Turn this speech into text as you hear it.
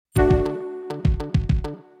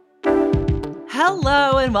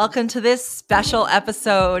Hello and welcome to this special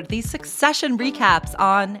episode, the Succession recaps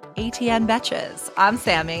on ATN Betches. I'm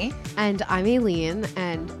Sammy. And I'm Aileen,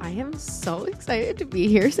 and I am so excited to be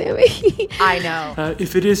here, Sammy. I know.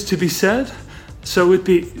 If it is to be said, so it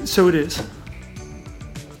is.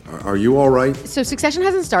 Are you all right? So Succession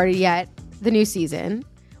hasn't started yet, the new season.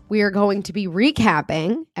 We are going to be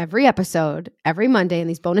recapping every episode every Monday in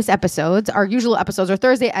these bonus episodes. Our usual episodes are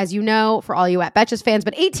Thursday, as you know, for all you at Betches fans,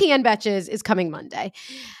 but ATN Betches is coming Monday.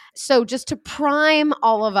 So just to prime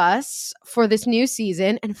all of us for this new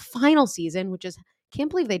season and final season, which is, can't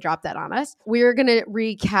believe they dropped that on us. We're going to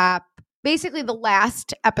recap basically the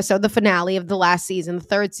last episode, the finale of the last season, the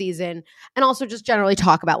third season, and also just generally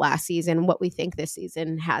talk about last season, what we think this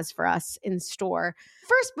season has for us in store.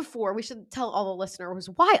 First, before we should tell all the listeners,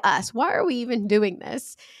 why us? Why are we even doing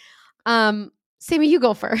this? Sammy, you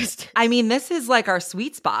go first. I mean, this is like our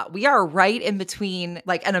sweet spot. We are right in between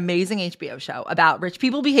like an amazing HBO show about rich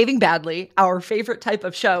people behaving badly, our favorite type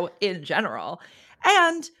of show in general,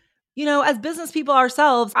 and as business people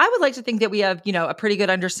ourselves, I would like to think that we have, a pretty good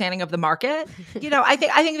understanding of the market. I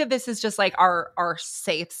think that this is just like our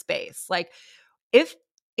safe space. Like if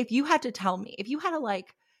you had to tell me, if you had to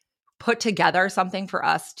like put together something for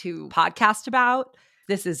us to podcast about,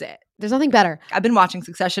 this is it. There's nothing better. I've been watching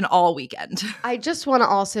Succession all weekend. I just want to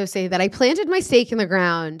also say that I planted my stake in the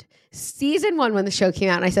ground season 1 when the show came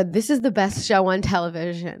out, and I said, this is the best show on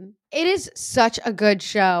television. It is such a good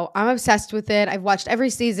show. I'm obsessed with it. I've watched every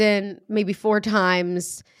season maybe 4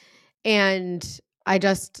 times, and I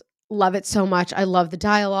just love it so much. I love the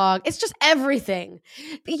dialogue. It's just everything.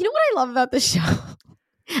 But you know what I love about the show?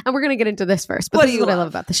 And we're going to get into this first, but this is what I love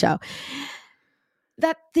about the show.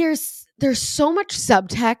 That there's so much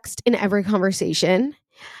subtext in every conversation,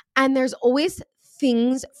 and there's always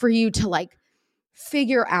things for you to like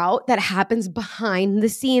figure out that happens behind the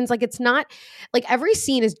scenes. Like it's not like every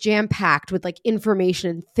scene is jam-packed with like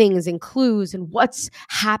information and things and clues and what's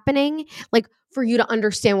happening, like for you to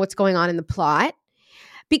understand what's going on in the plot,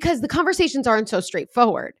 because the conversations aren't so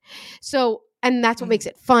straightforward. So, and that's what makes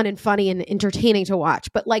it fun and funny and entertaining to watch.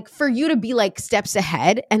 But like for you to be like steps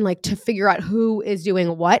ahead and like to figure out who is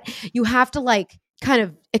doing what, you have to like kind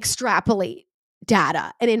of extrapolate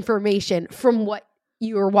data and information from what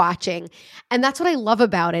you're watching. And that's what I love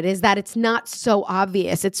about it, is that it's not so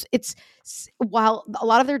obvious. It's while a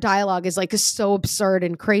lot of their dialogue is like so absurd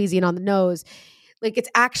and crazy and on the nose, like it's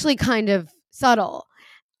actually kind of subtle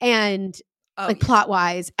and plot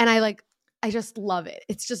wise. And I just love it.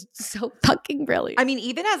 It's just so fucking brilliant. I mean,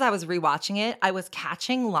 even as I was rewatching it, I was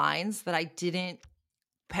catching lines that I didn't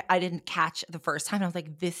catch the first time. I was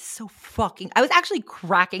like, this is so fucking, I was actually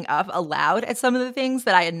cracking up aloud at some of the things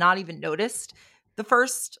that I had not even noticed the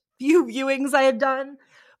first few viewings I had done.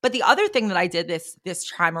 But the other thing that I did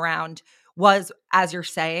this time around was, as you're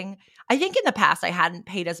saying, I think in the past I hadn't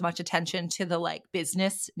paid as much attention to the like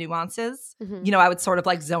business nuances. Mm-hmm. I would sort of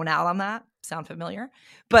like zone out on that. Sound familiar?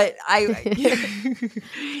 But and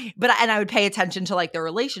I would pay attention to like the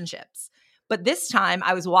relationships. But this time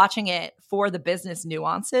I was watching it for the business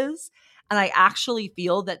nuances, and I actually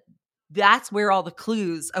feel that that's where all the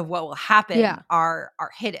clues of what will happen are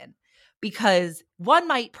hidden. Because one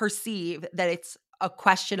might perceive that it's a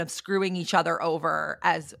question of screwing each other over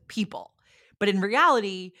as people. But in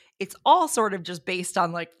reality, it's all sort of just based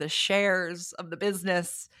on like the shares of the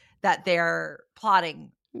business that they're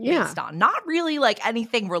plotting based on. Not really like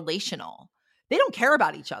anything relational. They don't care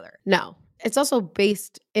about each other. No. It's also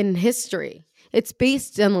based in history. It's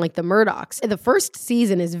based on like the Murdochs. The first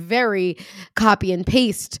season is very copy and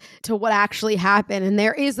paste to what actually happened. And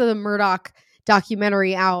there is the Murdoch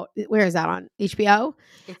documentary out. Where is that on? HBO?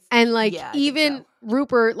 And like even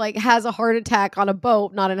Rupert like has a heart attack on a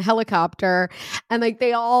boat, not in a helicopter. And like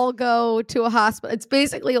they all go to a hospital. It's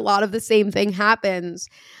basically a lot of the same thing happens.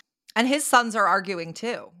 And his sons are arguing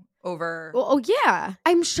too over. Oh yeah.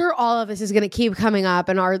 I'm sure all of this is going to keep coming up,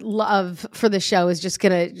 and our love for the show is just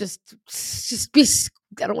going to just be,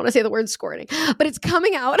 I don't want to say the word squirting, but it's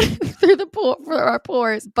coming out through our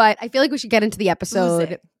pores. But I feel like we should get into the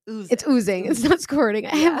episode. It's oozing. It's not squirting.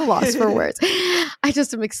 I have a loss for words. I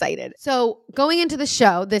just am excited. So going into the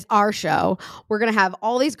show, our show, we're going to have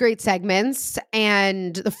all these great segments.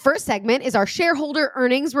 And the first segment is our shareholder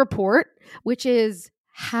earnings report, which is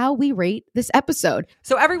how we rate this episode.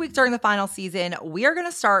 So every week during the final season, we are going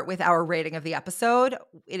to start with our rating of the episode.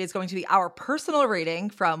 It is going to be our personal rating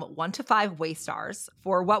from 1 to 5 Waystars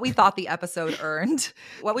for what we thought the episode earned.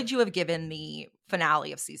 What would you have given the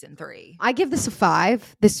finale of season 3? I give this a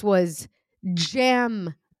 5. This was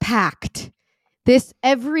jam-packed.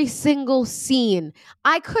 every single scene,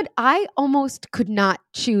 I almost could not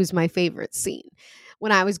choose my favorite scene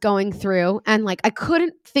when I was going through, and like I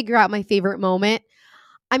couldn't figure out my favorite moment.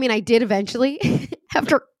 I mean, I did eventually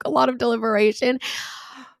after a lot of deliberation,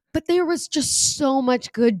 but there was just so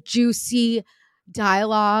much good, juicy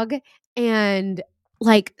dialogue, and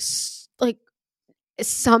like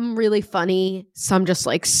some really funny, some just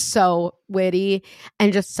like so witty,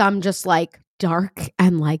 and just some just like dark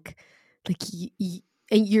and like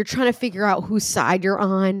and you're trying to figure out whose side you're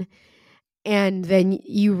on, and then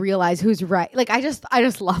you realize who's right. Like I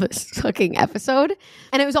just love this fucking episode.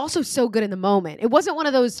 And it was also so good in the moment. It wasn't one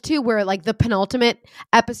of those two where like the penultimate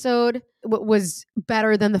episode was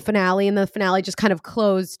better than the finale, and the finale just kind of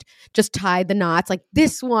just tied the knots. Like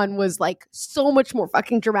this one was like so much more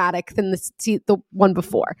fucking dramatic than the one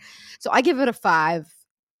before. So I give it a 5.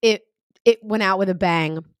 It went out with a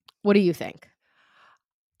bang. What do you think?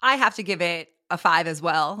 I have to give it a 5 as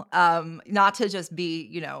well. Not to just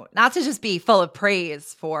be full of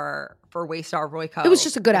praise for Waystar Royco. It was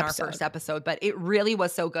just a good episode. Our first episode, but it really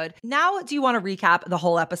was so good. Now, do you want to recap the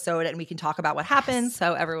whole episode and we can talk about what happens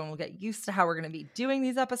so everyone will get used to how we're going to be doing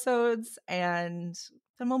these episodes, and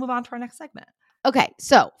then we'll move on to our next segment. Okay,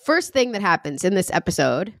 so first thing that happens in this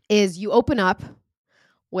episode is you open up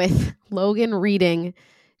with Logan reading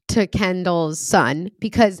to Kendall's son,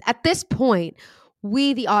 because at this point,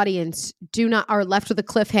 we, the audience, are left with a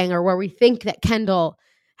cliffhanger where we think that Kendall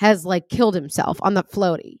has like killed himself on the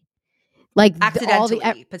floaty. Like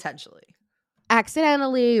accidentally, potentially.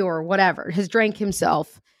 Accidentally or whatever, has drank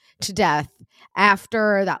himself to death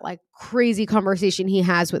after that like crazy conversation he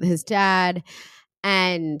has with his dad,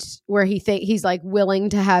 and where he's like willing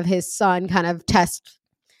to have his son kind of test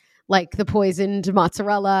like the poisoned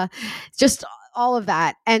mozzarella, just all of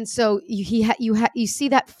that. And so you see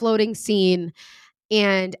that floating scene,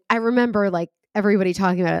 and I remember like everybody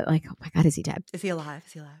talking about it like, oh my God, is he dead? Is he alive?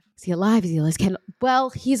 Is he alive? Is he alive? Is he alive?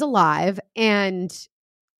 Well, he's alive, and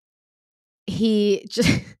he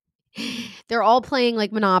just they're all playing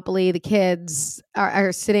like Monopoly. The kids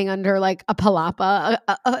are sitting under like a palapa,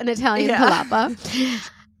 an Italian palapa.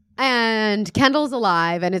 And Kendall's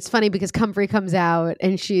alive, and it's funny because Comfrey comes out,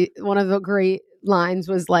 and one of the great lines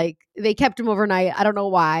was like, they kept him overnight. I don't know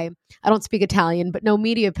why. I don't speak Italian, but no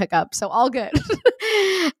media pickup, so all good.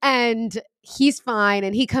 And he's fine,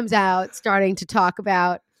 and he comes out starting to talk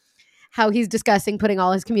about how he's discussing putting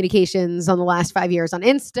all his communications on the last 5 years on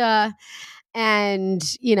Insta, and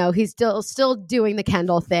he's still doing the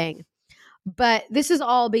Kendall thing. But this is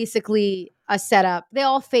all basically a setup. They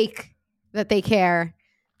all fake that they care.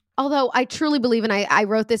 Although I truly believe, and I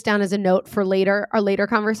wrote this down as a note for our later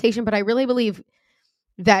conversation, but I really believe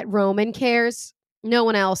that Roman cares. No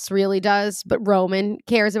one else really does, but Roman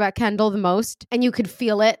cares about Kendall the most. And you could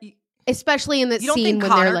feel it, especially in the scene when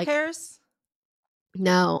Connor they're like, cares?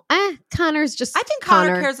 No, Connor's just. I think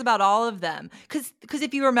Connor cares about all of them. Because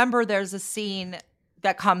if you remember, there's a scene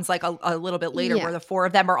that comes like a little bit later where the four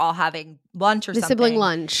of them are all having lunch or something. The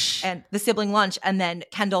sibling lunch. And then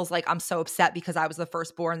Kendall's like, I'm so upset because I was the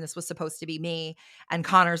firstborn. This was supposed to be me. And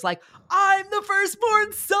Connor's like, I'm the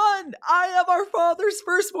firstborn son. I am our father's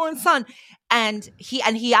firstborn son. And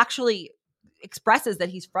he actually expresses that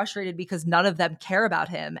he's frustrated because none of them care about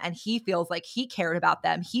him. And he feels like he cared about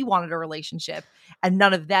them. He wanted a relationship, and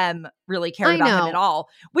none of them really cared about him at all,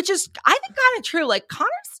 which is, I think, kind of true. Like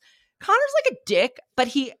Connor's like a dick, but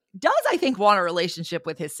he does, I think, want a relationship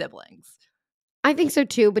with his siblings. I think so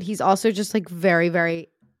too, but he's also just like very, very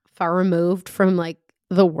far removed from like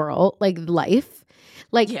the world, like life.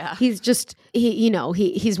 Like he's just, he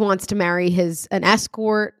wants to marry an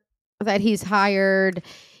escort that he's hired.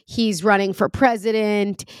 He's running for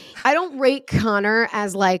president. I don't rate Connor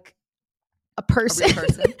as like a person. A real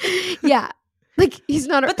person. Yeah. Like he's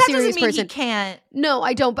not a serious person. But that doesn't mean he can't. No,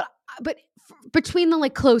 I don't. But between the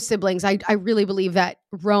like close siblings, I really believe that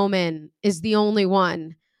Roman is the only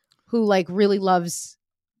one who like really loves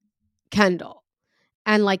Kendall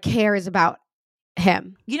and like cares about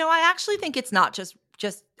him. I actually think it's not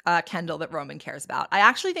just Kendall that Roman cares about. I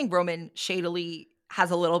actually think Roman shadily has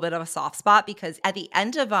a little bit of a soft spot, because at the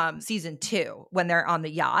end of season 2, when they're on the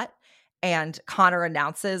yacht and Connor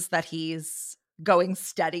announces that he's going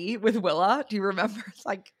steady with Willa, do you remember? It's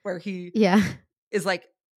like where he is like,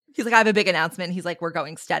 he's like, I have a big announcement. He's like, we're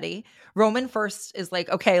going steady. Roman first is like,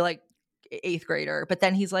 okay, like 8th grader. But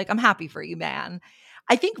then he's like, I'm happy for you, man.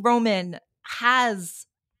 I think Roman has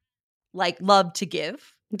like love to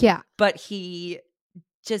give. Yeah. But he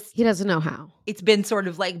doesn't know how. It's been sort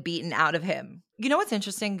of like beaten out of him. You know what's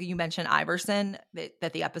interesting? You mentioned Iverson,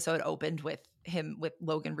 that the episode opened with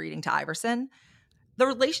Logan reading to Iverson. the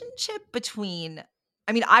relationship between,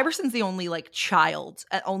 I mean, Iverson's the only like child,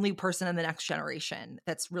 only person in the Next Generation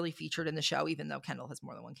that's really featured in the show, even though Kendall has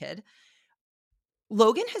more than one kid.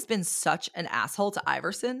 Logan has been such an asshole to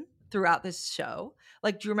Iverson throughout this show.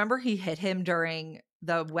 Like, do you remember he hit him during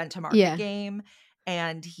the went to market game,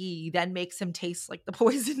 and he then makes him taste like the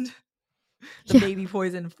poisoned, baby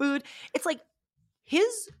poisoned food? It's like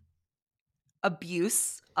his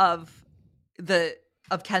abuse of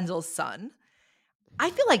Kendall's son. I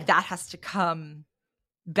feel like that has to come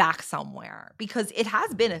back somewhere because it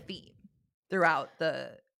has been a theme throughout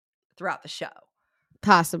the show.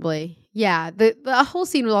 Possibly. Yeah. The whole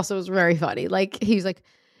scene was very funny. Like, he's like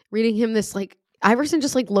reading him this, like, Iverson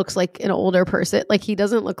just like looks like an older person. Like, he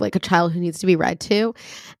doesn't look like a child who needs to be read to.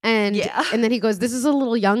 And and then he goes, "This is a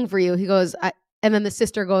little young for you." He goes, and then the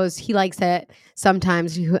sister goes, "He likes it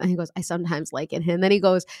sometimes." And he goes, "I sometimes like it." And then he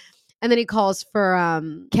goes, and then he calls for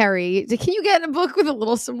Carrie. "Can you get a book with a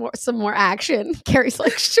little some more action?" Carrie's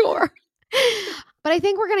like, "Sure." But I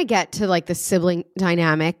think we're gonna get to like the sibling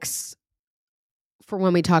dynamics for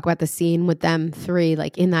when we talk about the scene with them three,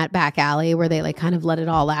 like in that back alley where they like kind of let it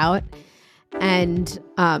all out. And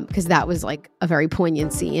because that was like a very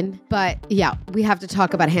poignant scene. But yeah, we have to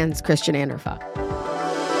talk about Hans Christian Andersen.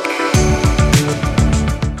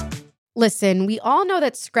 Listen, we all know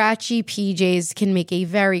that scratchy PJs can make a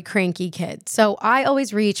very cranky kid, so I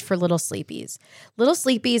always reach for Little Sleepies. Little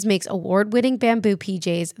Sleepies makes award-winning bamboo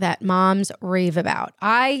PJs that moms rave about.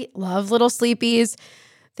 I love Little Sleepies.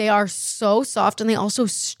 They are so soft, and they also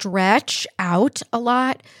stretch out a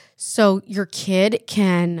lot, so your kid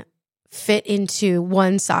can fit into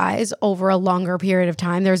one size over a longer period of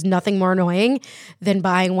time. There's nothing more annoying than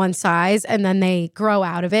buying one size and then they grow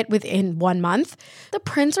out of it within 1 month. The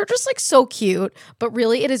prints are just like so cute, but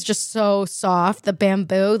really it is just so soft. The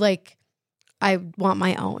bamboo, like, I want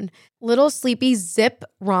my own. Little Sleepy Zip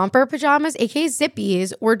Romper Pajamas, aka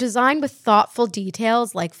Zippies, were designed with thoughtful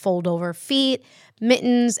details like fold over feet,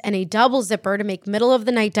 mittens, and a double zipper to make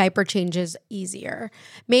middle-of-the-night diaper changes easier.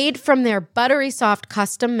 Made from their buttery soft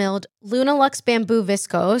custom-milled Lunalux bamboo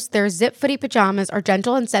viscose, their zip footy pajamas are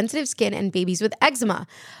gentle and sensitive skin and babies with eczema.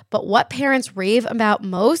 But what parents rave about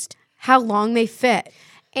most? How long they fit.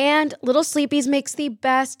 And Little Sleepies makes the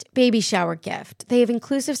best baby shower gift. They have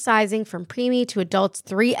inclusive sizing from preemie to adults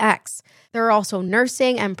 3X. There are also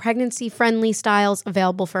nursing and pregnancy-friendly styles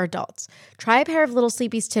available for adults. Try a pair of Little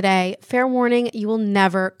Sleepies today. Fair warning, you will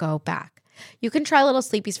never go back. You can try Little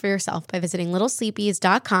Sleepies for yourself by visiting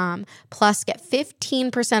littlesleepies.com, plus get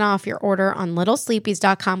 15% off your order on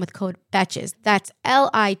littlesleepies.com with code BETCHES. That's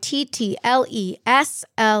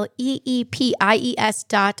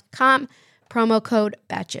LITTLESLEEPIES.com. Promo code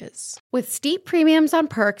BETCHES. With steep premiums on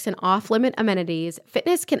perks and off-limit amenities,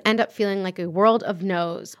 fitness can end up feeling like a world of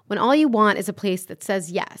no's when all you want is a place that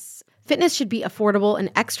says yes. Fitness should be affordable,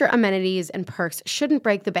 and extra amenities and perks shouldn't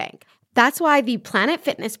break the bank. That's why the Planet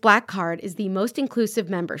Fitness Black Card is the most inclusive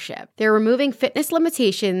membership. They're removing fitness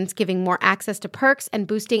limitations, giving more access to perks, and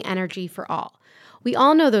boosting energy for all. We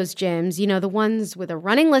all know those gyms, you know, the ones with a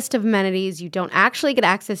running list of amenities you don't actually get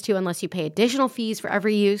access to unless you pay additional fees for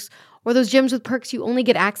every use, or those gyms with perks you only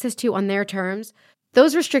get access to on their terms.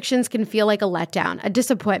 Those restrictions can feel like a letdown, a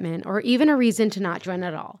disappointment, or even a reason to not join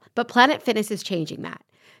at all. But Planet Fitness is changing that.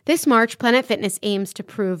 This March, Planet Fitness aims to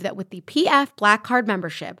prove that with the PF Black Card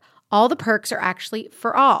membership, all the perks are actually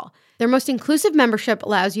for all. Their most inclusive membership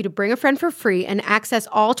allows you to bring a friend for free and access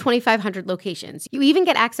all 2,500 locations. You even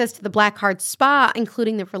get access to the Black Card Spa,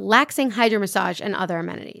 including the relaxing hydro massage and other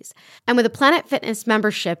amenities. And with a Planet Fitness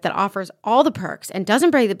membership that offers all the perks and doesn't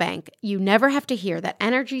break the bank, you never have to hear that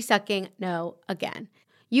energy-sucking no again.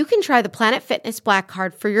 You can try the Planet Fitness Black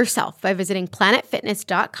Card for yourself by visiting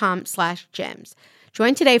planetfitness.com/gyms.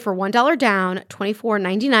 Join today for $1 down,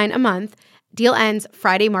 $24.99 a month. Deal ends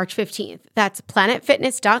Friday, March 15th. That's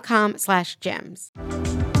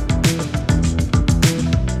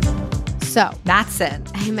planetfitness.com/gyms. So Matsson.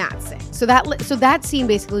 Hey, Matsson. So that scene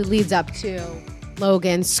basically leads up to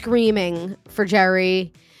Logan screaming for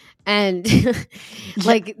Jerry, and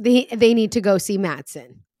like they need to go see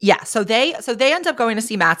Matsson. Yeah, so they end up going to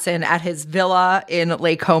see Matsson at his villa in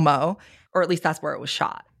Lake Como, or at least that's where it was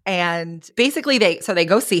shot. And basically they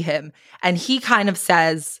go see him, and he kind of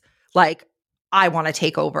says, like, I want to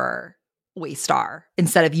take over Waystar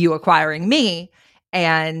instead of you acquiring me,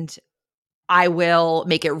 and I will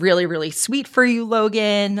make it really, really sweet for you,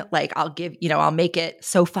 Logan. Like, I'll make it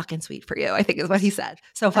so fucking sweet for you, I think is what he said.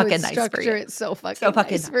 So fucking nice for you. It's so fucking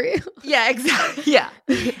nice for you. Yeah, exactly. Yeah.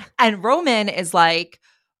 And Roman is like,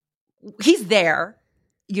 he's there,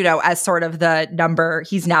 as sort of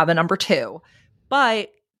he's now the number 2.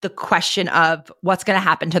 But the question of what's going to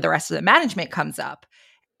happen to the rest of the management comes up.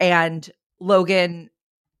 And Logan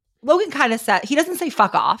kind of said, he doesn't say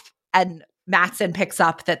fuck off. And Matsson picks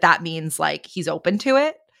up that means like he's open to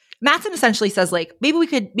it. Matsson essentially says like, maybe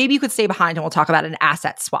you could stay behind and we'll talk about an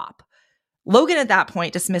asset swap. Logan at that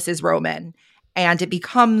point dismisses Roman, and it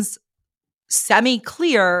becomes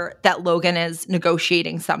semi-clear that Logan is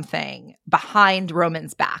negotiating something behind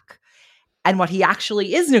Roman's back. And what he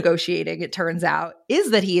actually is negotiating, it turns out, is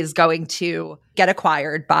that he is going to get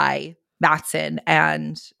acquired by Matsson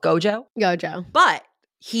and Gojo. But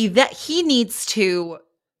he needs to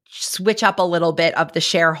switch up a little bit of the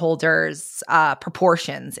shareholders'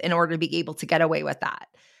 proportions in order to be able to get away with that.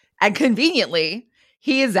 And conveniently,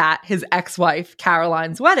 he is at his ex-wife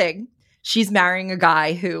Caroline's wedding. She's marrying a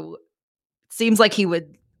guy who seems like he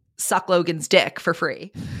would suck Logan's dick for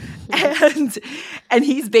free. And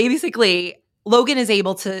he's basically, Logan is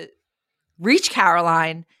able to reach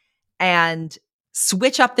Caroline and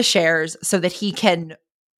switch up the shares so that he can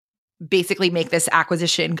basically make this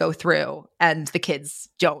acquisition go through, and the kids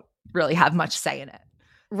don't really have much say in it.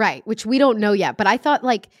 Right, which we don't know yet. But I thought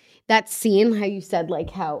like that scene, how you said like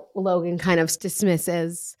how Logan kind of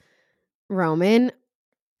dismisses Roman.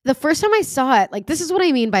 The first time I saw it, like this is what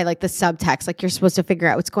I mean by like the subtext, like you're supposed to figure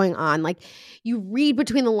out what's going on. Like you read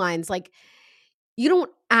between the lines, like you don't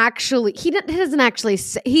actually, he doesn't actually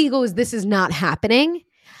say, he goes, this is not happening.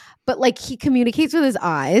 But like he communicates with his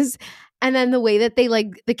eyes. And then the way that they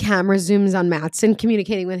like the camera zooms on Matsson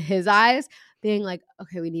communicating with his eyes, being like,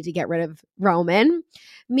 okay, we need to get rid of Roman,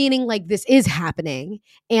 meaning like this is happening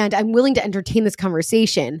and I'm willing to entertain this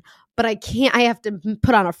conversation, but I have to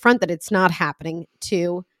put on a front that it's not happening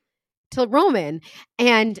to Roman.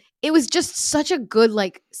 And it was just such a good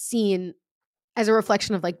like scene as a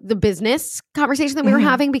reflection of like the business conversation that we were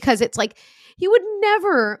having, because it's like he would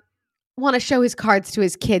never want to show his cards to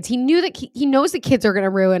his kids. He knew that he knows the kids are going to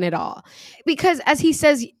ruin it all, because as he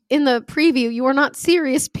says in the preview, you are not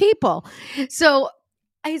serious people. So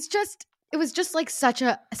it was just like such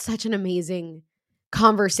an amazing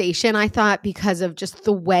conversation, I thought, because of just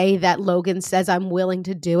the way that Logan says, I'm willing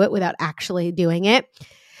to do it without actually doing it.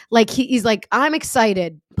 Like he's like, I'm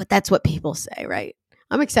excited, but that's what people say, right?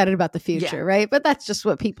 I'm excited about the future, right? But that's just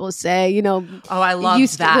what people say, you know. Oh, I love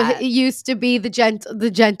that. It used to be the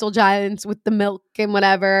gentle giants with the milk and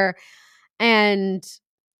whatever. And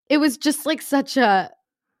it was just like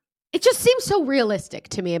it just seems so realistic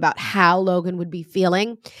to me about how Logan would be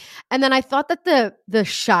feeling. And then I thought that the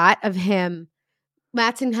shot of him,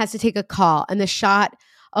 Matsson has to take a call, and the shot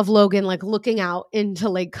of Logan like looking out into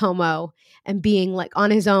Lake Como and being like on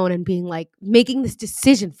his own and being like making this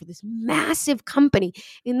decision for this massive company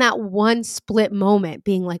in that one split moment,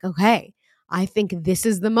 being like, okay, I think this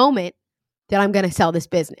is the moment that I'm going to sell this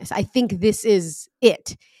business. I think this is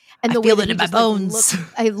it. And the feel way it that in my he just,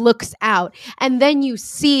 bones. looks out. And then you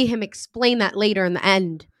see him explain that later in the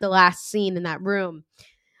end, the last scene in that room,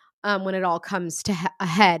 when it all comes to a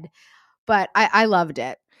head. But I loved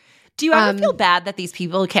it. Do you ever feel bad that these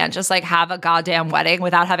people can't just like have a goddamn wedding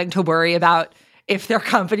without having to worry about if their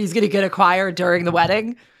company's going to get acquired during the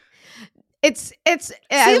wedding?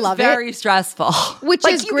 I love it. Very stressful. Which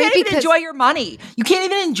like, is you great can't even because enjoy your money. You can't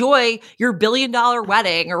even enjoy your $1 billion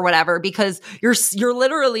wedding or whatever, because you're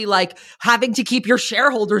literally like having to keep your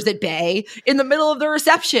shareholders at bay in the middle of the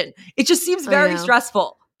reception. It just seems very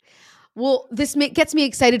stressful. Well, this gets me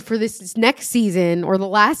excited for this next season or the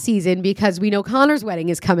last season, because we know Connor's wedding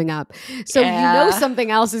is coming up. So you know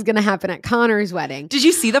something else is going to happen at Connor's wedding. Did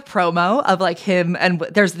you see the promo of like him and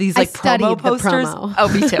there's these like promo posters?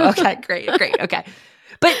 Oh, me too. Okay, great. Okay.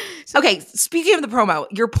 But okay, speaking of the promo,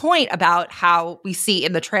 your point about how we see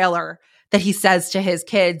in the trailer that he says to his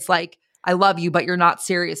kids, like, I love you, but you're not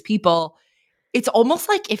serious people. It's almost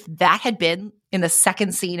like if that had been in the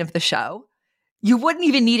second scene of the show, you wouldn't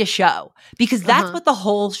even need a show, because that's what the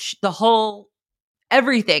whole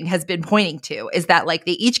everything has been pointing to, is that like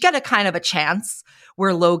they each get a kind of a chance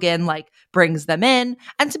where Logan like brings them in.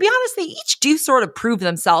 And to be honest, they each do sort of prove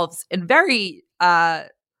themselves in very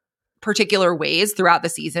particular ways throughout the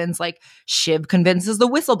seasons. Like Shiv convinces the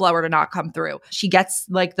whistleblower to not come through. She gets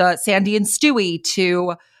like the Sandy and Stewie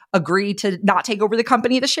to agree to not take over the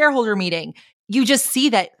company at the shareholder meeting. You just see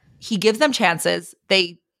that he gives them chances.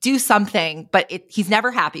 They do something, but he's never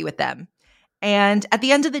happy with them. And at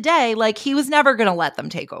the end of the day, like he was never going to let them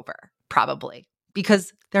take over, probably,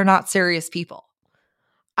 because they're not serious people.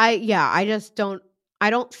 I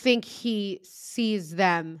don't think he sees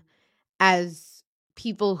them as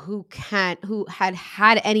people who had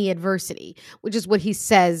any adversity, which is what he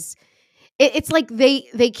says. It's like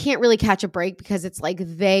they can't really catch a break, because it's like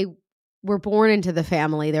they were born into the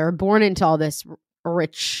family. They were born into all this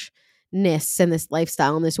richness and this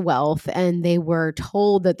lifestyle and this wealth, and they were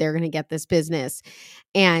told that they're going to get this business.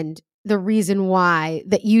 And the reason why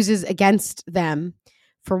that uses against them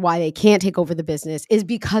for why they can't take over the business is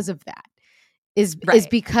because of that. Is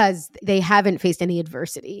because they haven't faced any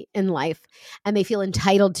adversity in life and they feel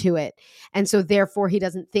entitled to it. And so therefore he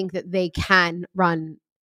doesn't think that they can run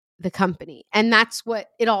the company. And that's what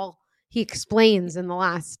he explains in the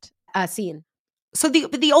last scene. So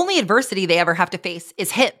the only adversity they ever have to face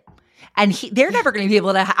is him. And they're never going to be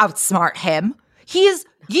able to outsmart him. He has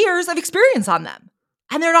years of experience on them.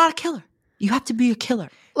 And they're not a killer. You have to be a killer.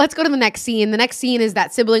 Let's go to the next scene. The next scene is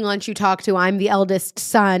that sibling lunch you talked to. I'm the eldest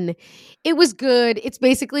son. It was good. It's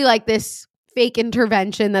basically like this fake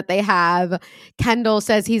intervention that they have. Kendall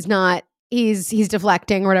says he's not. He's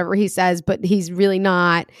deflecting or whatever he says, but he's really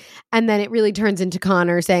not. And then it really turns into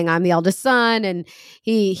Connor saying, I'm the eldest son. And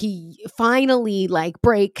he finally like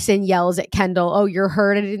breaks and yells at Kendall, oh, you're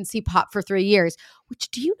hurt. I didn't see Pop for 3 years. Which,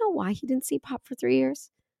 do you know why he didn't see Pop for 3 years?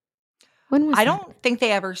 When was I that? don't think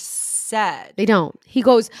they ever said. They don't. He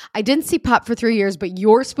goes, I didn't see Pop for 3 years, but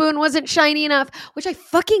your spoon wasn't shiny enough, which I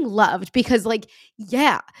fucking loved because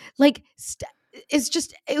it's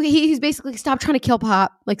just, he's basically stop trying to kill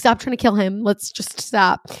Pop. Like, stop trying to kill him. Let's just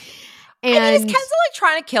stop. And I mean, is Kenzo like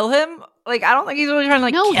trying to kill him? Like, I don't think he's really trying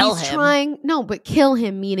to kill him. But kill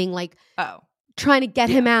him, meaning like, trying to get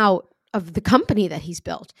him out of the company that he's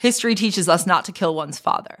built. History teaches us not to kill one's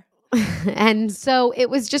father. And so it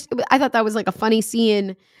was just, I thought that was like a funny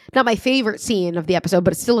scene. Not my favorite scene of the episode,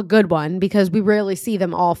 but it's still a good one because we rarely see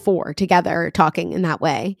them all four together talking in that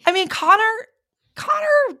way. I mean, Connor,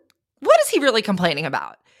 what is he really complaining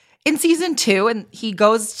about? In season 2, and he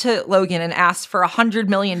goes to Logan and asks for $100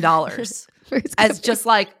 million as just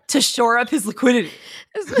like to shore up his liquidity.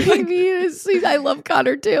 I love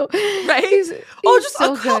Connor too. Right? He's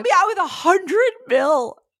so help me out with $100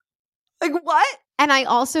 million. Like what? And I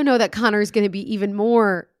also know that Connor is going to be even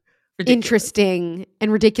more interesting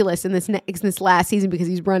and ridiculous in this last season because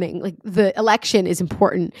he's running. Like the election is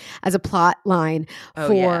important as a plot line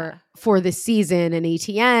for this season and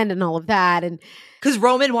ATN and all of that. And because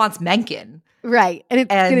Roman wants Mencken. Right. And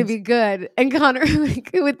it's going to be good. And Connor,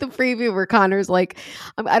 like, with the preview where Connor's like,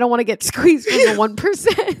 I don't want to get squeezed from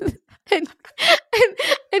the 1%.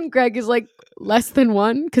 and Greg is like, less than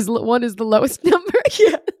 1 because 1 is the lowest number.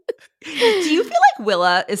 Yeah. Do you feel like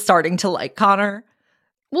Willa is starting to like Connor?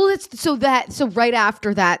 Well, so right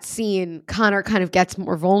after that scene, Connor kind of gets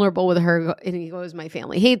more vulnerable with her and he goes, my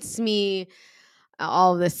family hates me,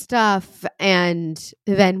 all this stuff. And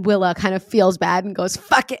then Willa kind of feels bad and goes,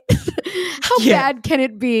 fuck it. How bad can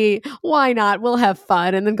it be? Why not? We'll have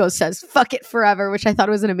fun. And then says, fuck it forever, which I thought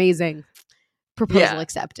was an amazing proposal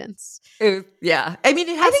acceptance. Yeah. I mean,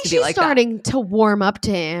 it has to be like that. I think she's starting to warm up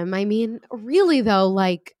to him. I mean, really though,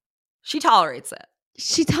 like. She tolerates it.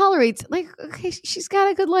 Like, okay, she's got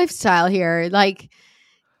a good lifestyle here. Like.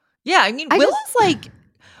 Yeah, I mean,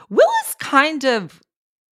 Willa's kind of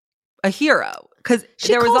a hero. Because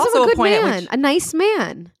there was also a point at which a nice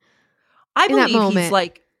man. I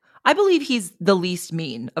believe he's the least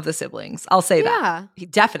mean of the siblings. I'll say that.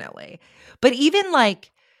 Definitely. But even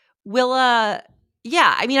like Willa,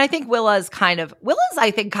 I mean, I think Willa's kind of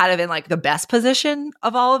in like the best position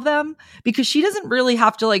of all of them because she doesn't really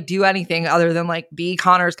have to like do anything other than like be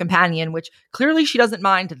Connor's companion, which clearly she doesn't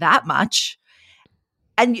mind that much.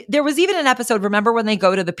 And there was even an episode, remember when they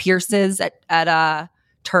go to the Pierces at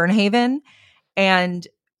Turnhaven? And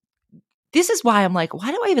this is why I'm like, why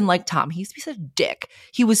do I even like Tom? He used to be such a dick.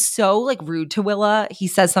 He was so like rude to Willa. He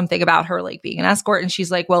says something about her like being an escort, and she's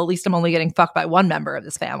like, well, at least I'm only getting fucked by one member of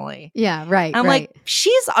this family. Yeah, right. And I'm like,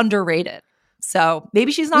 she's underrated. So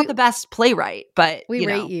maybe she's not the best playwright, but we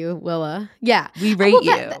rate you, Willa. Yeah. We rate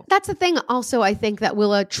you. That's the thing. Also, I think that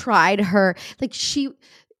Willa tried her, like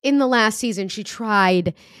in the last season, she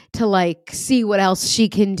tried to like see what else she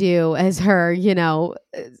can do as her,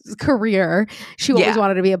 career. She always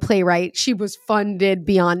wanted to be a playwright. She was funded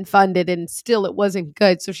beyond funded and still it wasn't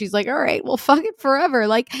good. So she's like, all right, well, fuck it forever.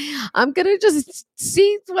 Like, I'm going to just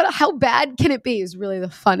see how bad can it be is really the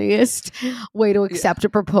funniest way to accept a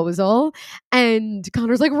proposal. And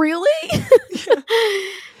Connor's like, really?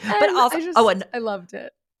 But also, I loved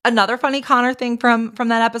it. Another funny Connor thing from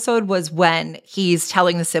that episode was when he's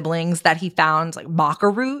telling the siblings that he found like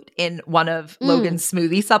maca root in one of Logan's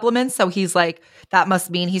smoothie supplements. So he's like, that must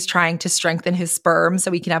mean he's trying to strengthen his sperm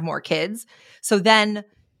so he can have more kids. So then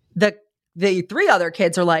the 3 other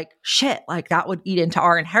kids are like, shit, like that would eat into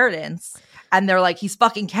our inheritance. And they're like, he's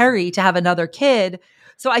fucking Carrie to have another kid.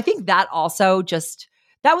 So I think that also just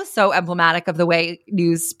That was so emblematic of the way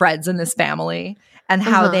news spreads in this family and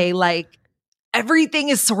how they like everything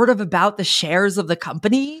is sort of about the shares of the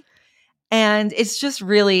company. And it's just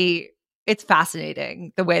really, it's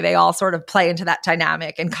fascinating the way they all sort of play into that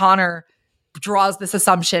dynamic. And Connor draws this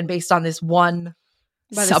assumption based on this one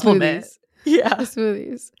supplement. Yeah. The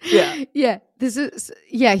smoothies. Yeah.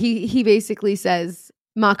 Yeah. He basically says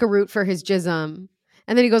maca root for his jism.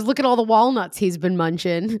 And then he goes, look at all the walnuts he's been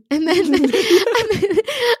munching. And then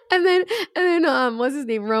what's his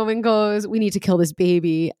name? Roman goes, we need to kill this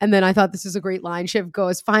baby. And then I thought this was a great line. Shiv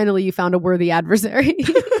goes, finally you found a worthy adversary.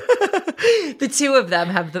 The two of them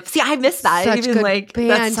have I missed that. Such Even good like banter.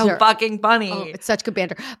 That's so fucking funny. Oh, it's such good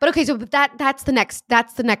banter. But okay, so that's the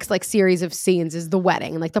next like series of scenes is the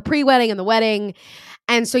wedding and like the pre-wedding and the wedding.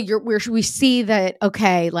 And so we see that,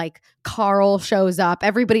 okay, like Carl shows up,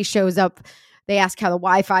 everybody shows up. They ask how the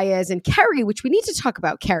Wi-Fi is, and Kerry, which we need to talk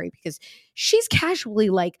about Kerry because she's casually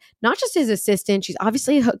like not just his assistant, she's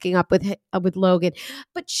obviously hooking up with Logan,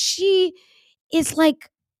 but she is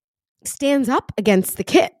like stands up against the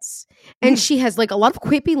kids, and she has like a lot of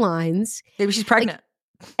quippy lines. Maybe she's pregnant.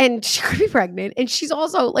 And she could be pregnant. And she's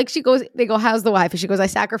also like, they go, how's the wife? And she goes, I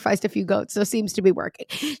sacrificed a few goats, so it seems to be working.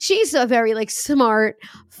 She's a very like smart,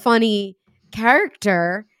 funny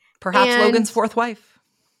character. Perhaps Logan's fourth wife.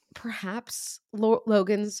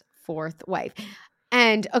 Logan's fourth wife.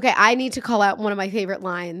 And okay, I need to call out one of my favorite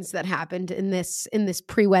lines that happened in this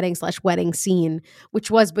pre-wedding / wedding scene,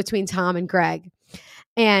 which was between Tom and Greg.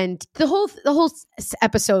 And the whole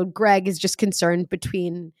episode, Greg is just concerned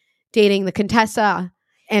between dating the Contessa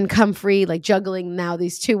and Comfrey, like juggling now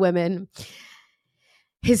these two women.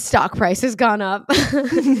 His stock price has gone up.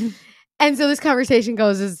 And so this conversation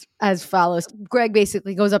goes as follows. Greg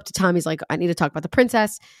basically goes up to Tom. He's like, I need to talk about the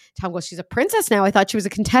princess. Tom goes, she's a princess now. I thought she was a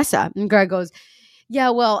Contessa. And Greg goes,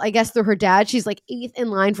 yeah, well, I guess through her dad, she's like 8th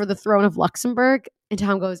in line for the throne of Luxembourg. And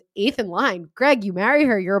Tom goes, 8th in line? Greg, you marry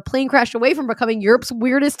her. You're a plane crash away from becoming Europe's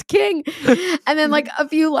weirdest king. And then like a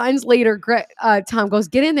few lines later, Tom goes,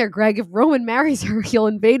 get in there, Greg. If Roman marries her, he'll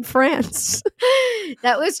invade France.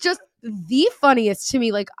 That was just the funniest to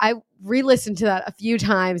me. Like I re-listened to that a few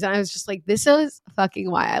times and I was just like, this is fucking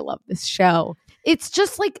why I love this show. It's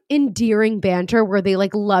just like endearing banter where they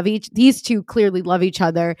like these two clearly love each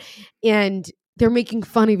other and they're making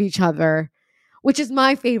fun of each other, which is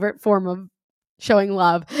my favorite form of showing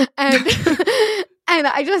love. And and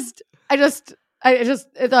I thought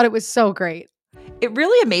it was so great. It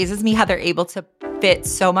really amazes me how they're able to fit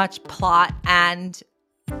so much plot and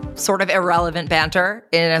sort of irrelevant banter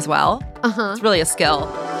in as well. It's really a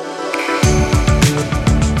skill.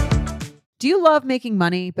 Do you love making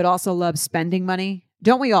money, but also love spending money?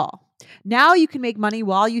 Don't we all? Now you can make money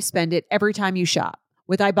while you spend it every time you shop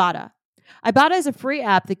with Ibotta. Ibotta is a free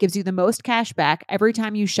app that gives you the most cash back every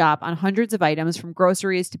time you shop on hundreds of items from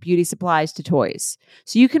groceries to beauty supplies to toys.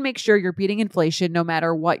 So you can make sure you're beating inflation no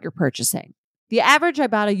matter what you're purchasing. The average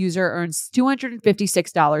Ibotta user earns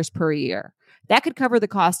 $256 per year. That could cover the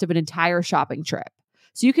cost of an entire shopping trip.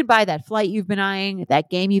 So you can buy that flight you've been eyeing, that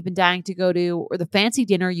game you've been dying to go to, or the fancy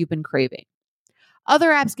dinner you've been craving. Other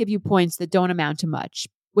apps give you points that don't amount to much.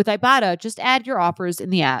 With Ibotta, just add your offers in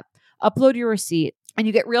the app, upload your receipt, and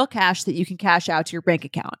you get real cash that you can cash out to your bank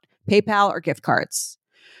account, PayPal, or gift cards.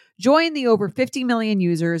 Join the over 50 million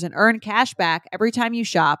users and earn cash back every time you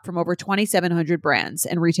shop from over 2,700 brands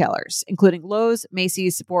and retailers, including Lowe's,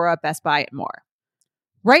 Macy's, Sephora, Best Buy, and more.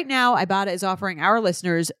 Right now, Ibotta is offering our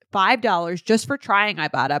listeners $5 just for trying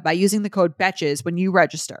Ibotta by using the code BETCHES when you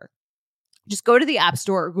register. Just go to the App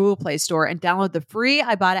Store or Google Play Store and download the free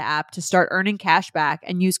Ibotta app to start earning cash back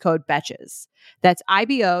and use code BETCHES. That's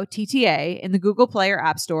IBOTTA in the Google Play or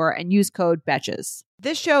App Store and use code BETCHES.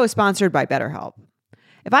 This show is sponsored by BetterHelp.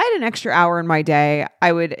 If I had an extra hour in my day,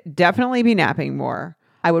 I would definitely be napping more.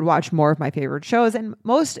 I would watch more of my favorite shows, and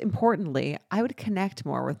most importantly, I would connect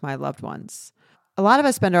more with my loved ones. A lot of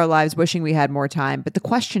us spend our lives wishing we had more time, but the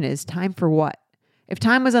question is, time for what? If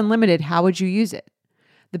time was unlimited, how would you use it?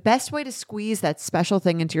 The best way to squeeze that special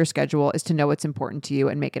thing into your schedule is to know what's important to you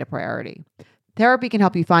and make it a priority. Therapy can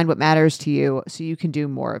help you find what matters to you so you can do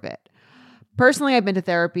more of it. Personally, I've been to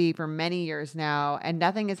therapy for many years now, and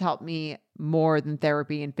nothing has helped me more than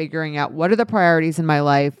therapy in figuring out what are the priorities in my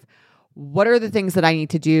life, what are the things that I need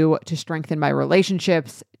to do to strengthen my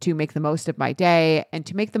relationships, to make the most of my day, and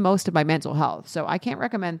to make the most of my mental health. So I can't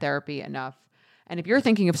recommend therapy enough. And if you're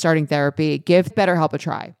thinking of starting therapy, give BetterHelp a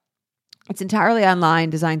try. It's entirely online,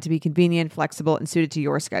 designed to be convenient, flexible, and suited to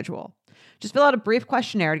your schedule. Just fill out a brief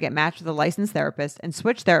questionnaire to get matched with a licensed therapist and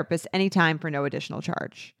switch therapists anytime for no additional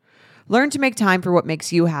charge. Learn to make time for what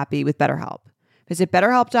makes you happy with BetterHelp. Visit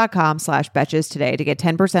betterhelp.com/betches today to get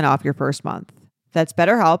 10% off your first month. That's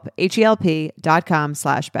BetterHelp,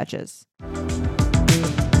 HELP.com/betches.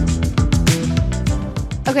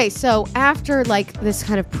 Okay, so after like this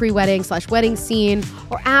kind of pre-wedding / wedding scene,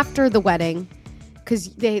 or after the wedding,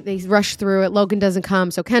 because they rush through it, Logan doesn't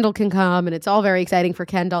come, so Kendall can come, and it's all very exciting for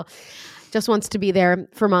Kendall. Just wants to be there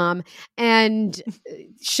for mom. And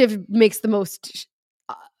Shiv makes the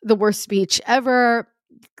worst speech ever.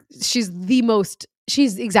 She's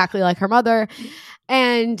exactly like her mother.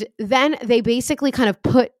 And then they basically kind of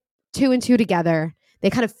put 2 and 2 together. They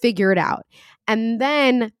kind of figure it out. And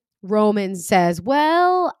then Roman says,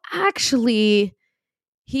 well, actually,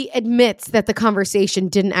 he admits that the conversation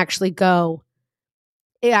didn't actually go.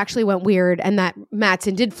 It actually went weird, and that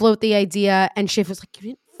Matsson did float the idea. And Shiv was like, you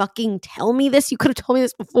didn't fucking tell me this? You could have told me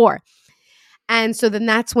this before. And so then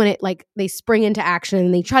that's when it like they spring into action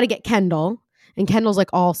and they try to get Kendall. And Kendall's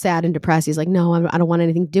like all sad and depressed. He's like, no, I don't want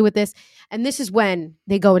anything to do with this. And this is when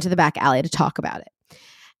they go into the back alley to talk about it.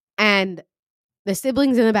 And the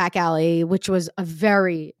siblings in the back alley, which was a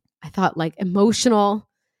very, I thought, like emotional,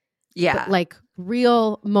 but, like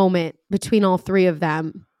real moment between all 3 of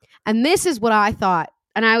them. And this is what I thought.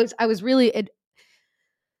 And I was really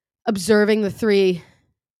observing the 3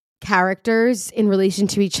 characters in relation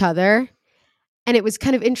to each other. And it was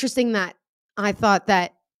kind of interesting that I thought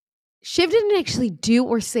that Shiv didn't actually do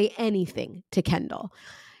or say anything to Kendall.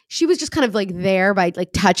 She was just kind of like there by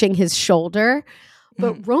like touching his shoulder.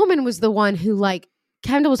 But Roman was the one who, like,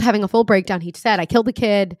 Kendall was having a full breakdown. He said, I killed the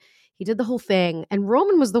kid. He did the whole thing. And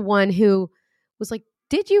Roman was the one who was like,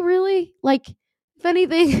 did you really? Like, if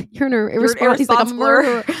anything, you're an irresponsible. He's like, I'm a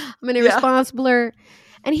murderer. I'm an irresponsibler.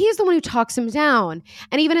 And he's the one who talks him down.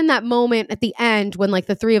 And even in that moment at the end when like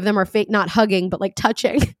the 3 of them are fake, not hugging, but like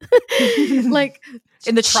touching, like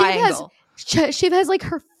in the triangle. Shiv has like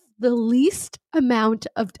the least amount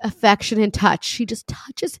of affection and touch. She just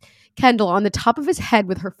touches Kendall on the top of his head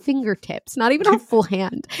with her fingertips, not even her full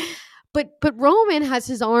hand. But Roman has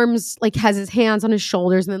his arms, like has his hands on his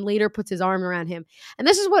shoulders, and then later puts his arm around him. And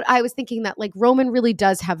this is what I was thinking, that like Roman really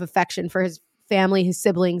does have affection for his family, his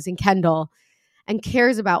siblings, and Kendall, and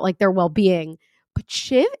cares about like their well-being. But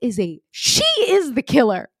Shiv is the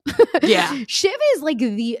killer. Yeah. Shiv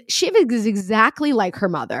is exactly like her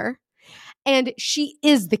mother. And she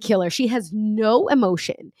is the killer. She has no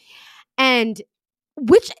emotion. And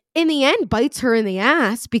which in the end bites her in the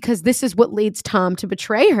ass, because this is what leads Tom to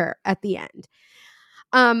betray her at the end.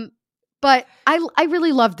 But I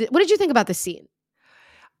really loved it. What did you think about this scene?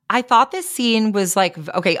 I thought this scene was like,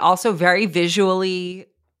 okay, also very visually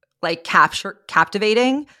like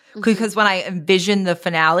captivating, because when I envisioned the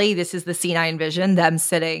finale, this is the scene I envisioned, them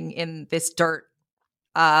sitting in this dirt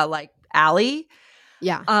like alley.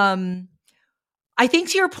 Yeah. I think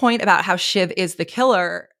to your point about how Shiv is the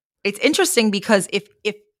killer, it's interesting because if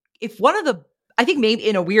one of the, I think maybe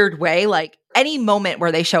in a weird way, like any moment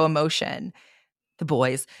where they show emotion, the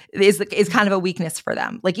boys, is kind of a weakness for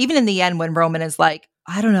them. Like even in the end when Roman is like,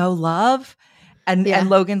 I don't know, love. And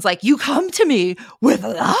Logan's like, you come to me with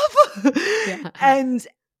love. Yeah. And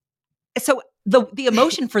so the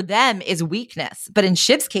emotion for them is weakness. But in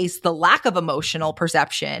Shiv's case, the lack of emotional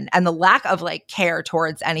perception and the lack of like care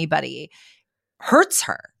towards anybody hurts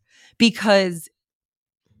her, because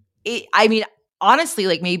honestly,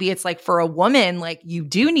 like maybe it's like for a woman, like you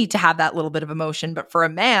do need to have that little bit of emotion, but for a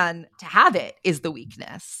man to have it is the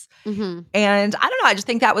weakness. Mm-hmm. And I don't know, I just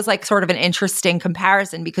think that was like sort of an interesting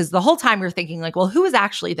comparison, because the whole time you're thinking like, well, who is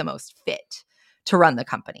actually the most fit to run the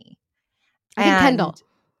company? I think Kendall.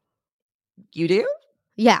 You do?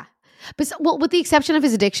 Yeah. But with the exception of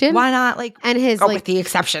his addiction. Why not like, and his with the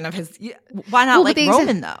exception of his, why not like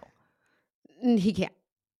Roman though? He can't.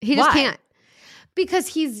 He just can't. Because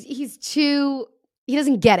he's too, he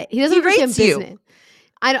doesn't get it. He doesn't understand business.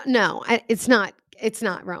 I don't know. It's not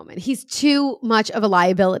Roman. He's too much of a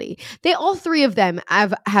liability. They all 3 of them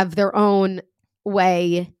have their own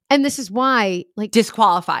way. And this is why like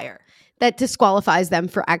disqualifier. That disqualifies them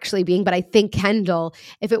for actually being. But I think Kendall,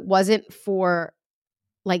 if it wasn't for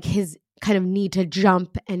like his kind of need to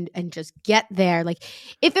jump and just get there, like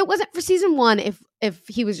if it wasn't for season 1, if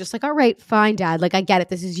he was just like, all right, fine, Dad, like I get it,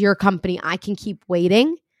 this is your company, I can keep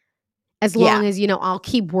waiting as long as, I'll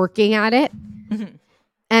keep working at it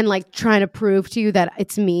and like trying to prove to you that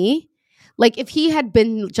it's me. Like if he had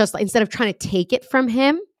been just instead of trying to take it from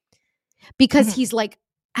him, because he's like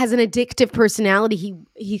has an addictive personality,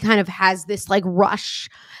 he kind of has this like rush,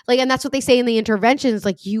 like, and that's what they say in the interventions,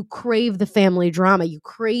 like you crave the family drama, you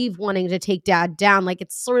crave wanting to take Dad down, like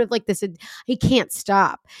it's sort of like this, he can't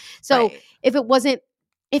stop. So if it wasn't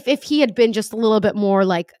if he had been just a little bit more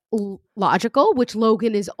like logical, which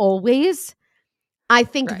Logan is always, I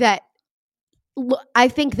think that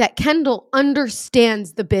Kendall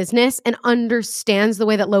understands the business and understands the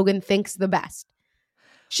way that Logan thinks the best.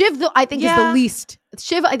 Shiv, though, I think is the least.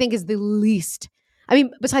 Shiv, I think is the least. I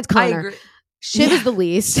mean, besides Connor, Shiv is the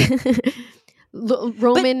least.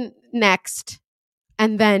 Roman next,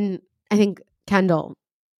 and then I think Kendall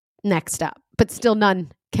next up. But still,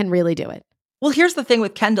 none can really do it. Well, here's the thing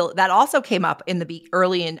with Kendall that also came up in the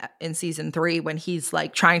early in season 3 when he's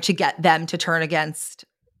like trying to get them to turn against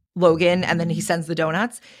Logan, and then he sends the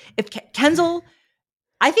donuts. If Kendall,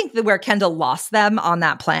 I think that where Kendall lost them on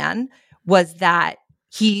that plan was that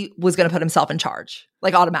he was going to put himself in charge,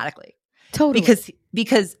 like automatically. Totally.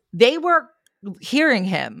 Because they were hearing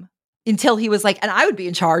him until he was like, and I would be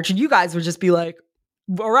in charge and you guys would just be like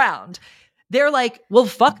around. They're like, well,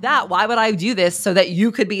 fuck that. Why would I do this so that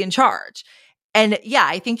you could be in charge? And yeah,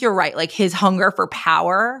 I think you're right. Like his hunger for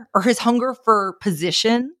power or his hunger for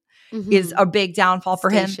position is a big downfall for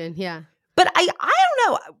him. Yeah. But I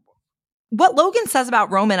don't know. What Logan says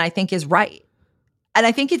about Roman, I think is right. And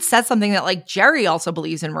I think it says something that like Jerry also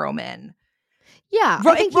believes in Roman. Yeah.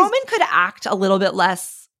 If Roman could act a little bit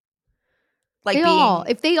less like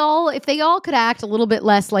if they all could act a little bit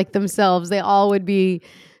less like themselves, they all would be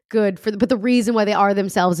good but the reason why they are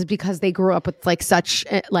themselves is because they grew up with like such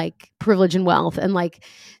like privilege and wealth, and like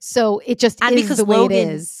so it just is the way Logan, it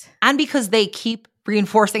is. And because they keep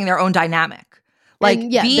reinforcing their own dynamic. Like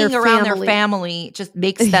being around their family just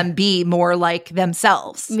makes them be more like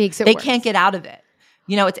themselves. Makes it They worse. can't get out of it.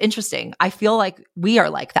 You know, it's interesting. I feel like we are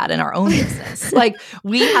like that in our own business. Like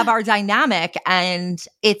we have our dynamic, and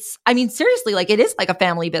it's, I mean, seriously, like it is like a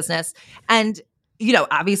family business. And, you know,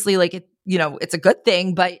 obviously like it, you know, it's a good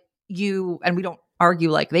thing, but and we don't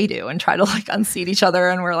argue like they do and try to like unseat each other.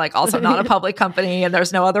 And we're like also not a public company and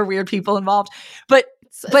there's no other weird people involved. But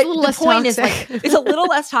the point is like, it's a little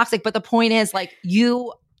less toxic, but the point is like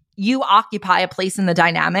you occupy a place in the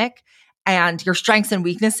dynamic, and your strengths and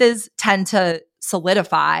weaknesses tend to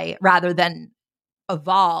solidify rather than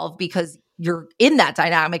evolve because you're in that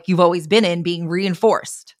dynamic you've always been in, being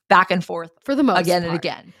reinforced back and forth for the most again part. And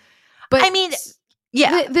again. But I mean,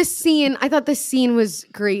 yeah, this scene, I thought this scene was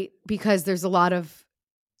great because there's a lot of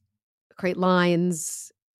great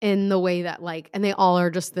lines in the way that like, and they all are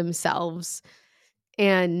just themselves,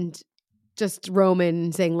 and just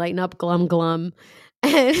Roman saying "lighten up, glum glum,"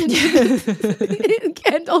 and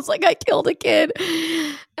Kendall's like, "I killed a kid,"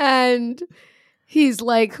 and he's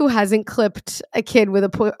like, "Who hasn't clipped a kid with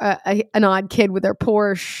an odd kid with their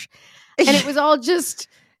Porsche?" And it was all just.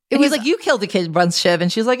 He's like, "You killed a kid," runs Shiv,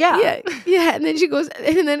 and she's like, "Yeah." And then she goes,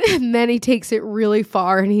 and then he takes it really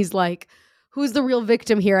far, and he's like, "Who's the real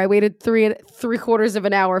victim here? I waited 3/4 of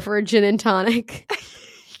an hour for a gin and tonic."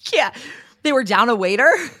 Yeah, they were down a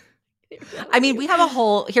waiter. I mean, we have a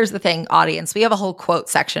whole. Here's the thing, audience. We have a whole quote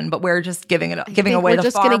section, but we're just giving away the farm right now. We're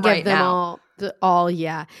just going to give them all.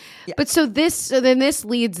 Yeah. But so then this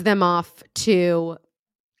leads them off to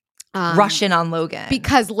rush in on Logan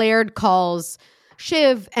because Laird calls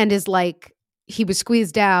Shiv and is like, he was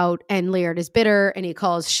squeezed out, and Laird is bitter, and he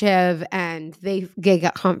calls Shiv, and they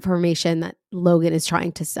get confirmation that Logan is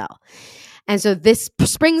trying to sell. And so this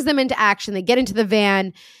springs them into action. They get into the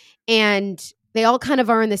van, and they all kind of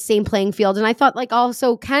are in the same playing field. And I thought like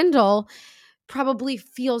also Kendall probably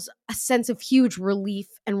feels a sense of huge relief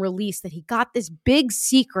and release that he got this big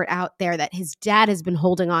secret out there that his dad has been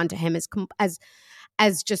holding on to him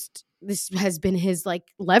as just, this has been his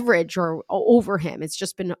like leverage or over him. It's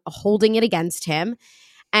just been holding it against him.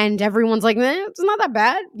 And everyone's like, it's not that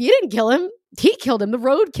bad. You didn't kill him. He killed him. The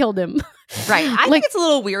road killed him. Right. I think it's a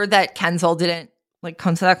little weird that Kendall didn't like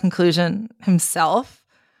come to that conclusion himself.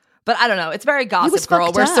 But I don't know. It's very Gossip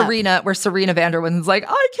Girl where Serena Vanderwood's like,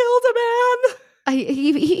 I killed a man.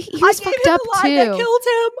 He was fucked up too. I killed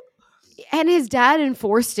him. And his dad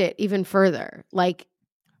enforced it even further. Like,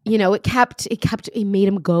 you know, it made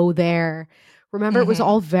him go there. Remember, it was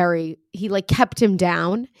all he like kept him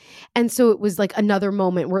down. And so it was like another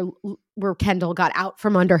moment where Kendall got out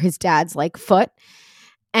from under his dad's like foot.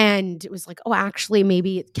 And it was like, oh, actually,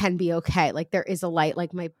 maybe it can be okay. Like there is a light,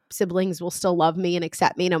 like my siblings will still love me and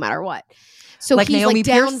accept me no matter what. So like he's Naomi like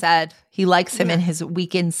down, Pierce said, he likes him in his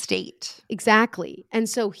weakened state. Exactly. And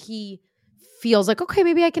so he feels like, okay,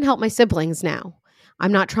 maybe I can help my siblings now.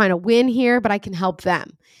 I'm not trying to win here, but I can help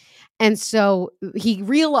them. And so he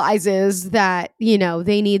realizes that, you know,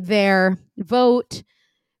 they need their vote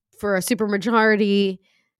for a supermajority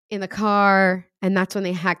in the car. And that's when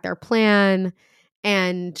they hack their plan.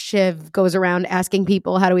 And Shiv goes around asking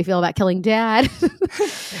people, how do we feel about killing dad?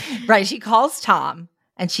 Right. She calls Tom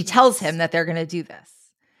And she tells him that they're going to do this.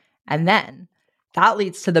 And then that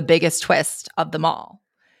leads to the biggest twist of them all,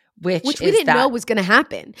 which we didn't know was going to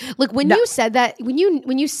happen. Like when you said that, when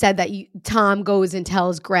you said that Tom goes and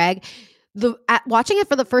tells Greg, watching it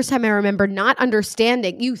for the first time, I remember not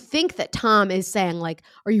understanding. You think that Tom is saying like,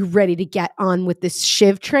 "Are you ready to get on with this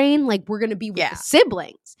Shiv train? Like we're going to be with the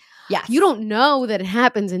siblings." Yes. You don't know that it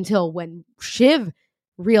happens until when Shiv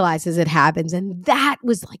realizes it happens, and that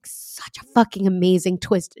was like such a fucking amazing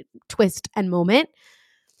twist and moment.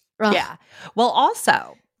 Ugh. Yeah. Well,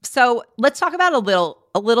 also, so let's talk about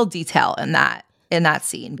a little detail in that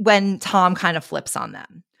scene when Tom kind of flips on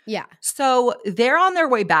them. Yeah. So they're on their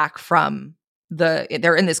way back from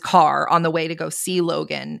they're in this car on the way to go see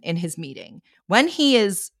Logan in his meeting. When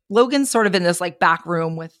Logan's sort of in this like back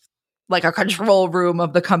room with like a control room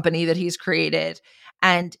of the company that he's created.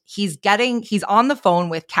 And he's on the phone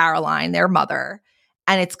with Caroline, their mother.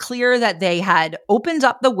 And it's clear that they had opened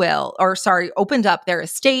up their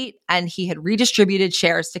estate, and he had redistributed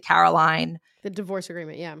shares to Caroline. The divorce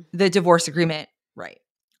agreement, yeah. The divorce agreement, right.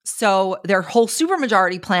 So their whole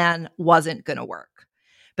supermajority plan wasn't going to work.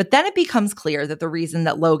 But then it becomes clear that the reason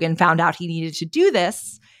that Logan found out he needed to do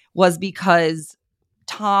this was because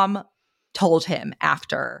Tom told him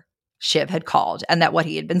after Shiv had called, and that what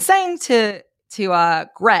he had been saying to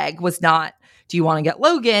Greg was not, do you want to get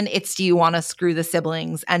Logan? It's, do you want to screw the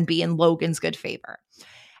siblings and be in Logan's good favor?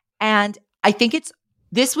 And I think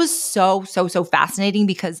this was so fascinating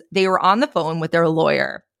because they were on the phone with their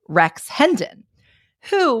lawyer, Rex Hendon,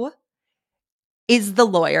 who is the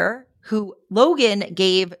lawyer who Logan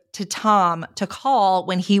gave to Tom to call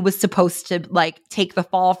when he was supposed to like take the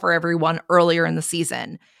fall for everyone earlier in the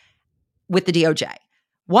season with the DOJ.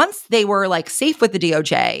 Once they were like safe with the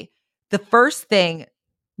DOJ, the first thing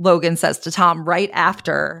Logan says to Tom right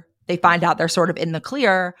after they find out they're sort of in the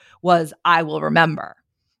clear was, "I will remember."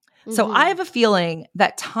 Mm-hmm. So I have a feeling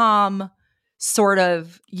that Tom sort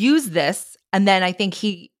of used this. And then I think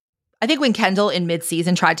when Kendall in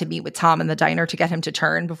mid-season tried to meet with Tom in the diner to get him to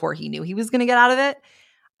turn before he knew he was going to get out of it,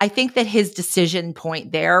 I think that his decision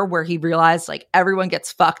point there where he realized like everyone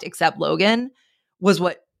gets fucked except Logan was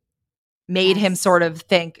what made him sort of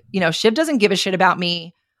think, Shiv doesn't give a shit about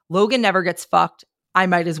me. Logan never gets fucked. I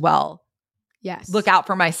might as well look out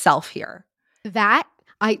for myself here. That,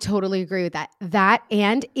 I totally agree with that. That,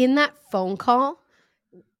 and in that phone call,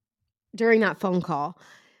 during that phone call,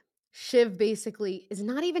 Shiv basically is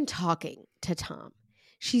not even talking to Tom.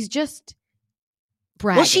 She's just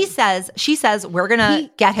bragging. Well, she says, we're going to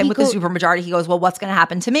get him with the supermajority. He goes, well, what's going to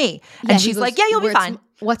happen to me? And she's like, yeah, you'll be fine.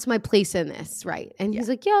 What's my place in this? Right. And he's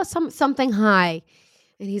like, yeah, something high.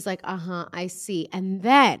 And he's like, I see. And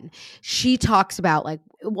then she talks about like,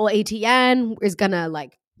 well, ATN is going to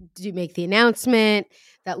like make the announcement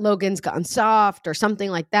that Logan's gone soft or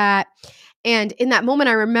something like that. And in that moment,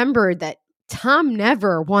 I remembered that Tom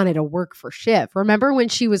never wanted to work for Shiv. Remember when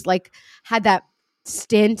she was like, had that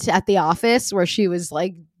stint at the office where she was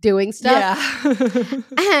like doing stuff? Yeah.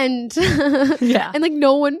 And and like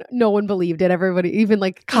no one believed it. Everybody, even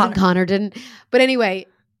like Connor didn't. But anyway,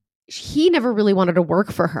 he never really wanted to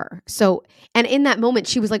work for her. So, and in that moment,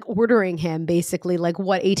 she was like ordering him basically like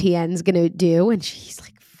what ATN's going to do. And she's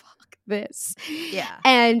like, fuck this. Yeah.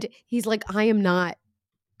 And he's like, I am not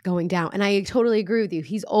going down. And I totally agree with you.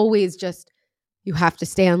 He's always just, you have to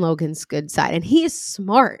stay on Logan's good side. And he is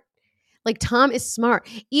smart. Like Tom is smart.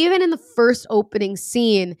 Even in the first opening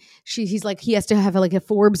scene, he's like, he has to have like a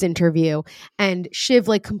Forbes interview. And Shiv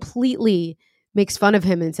like completely makes fun of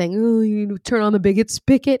him and saying, oh, you turn on the bigot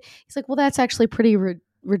spigot. He's like, well, that's actually pretty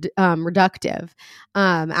reductive.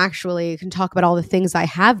 Actually, you can talk about all the things I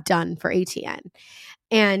have done for ATN.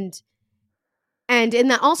 And in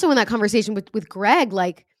that, also in that conversation with Greg,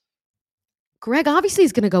 like Greg obviously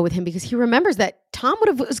is going to go with him because he remembers that Tom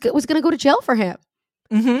was going to go to jail for him.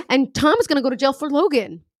 Mm-hmm. And Tom is going to go to jail for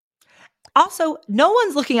Logan. Also, no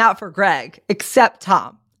one's looking out for Greg except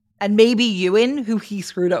Tom and maybe Ewan, who he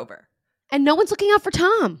screwed over. And no one's looking out for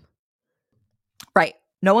Tom. Right.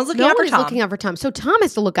 No one's looking out for Tom. No one is looking out for Tom. So Tom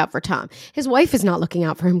has to look out for Tom. His wife is not looking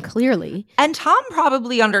out for him, clearly. And Tom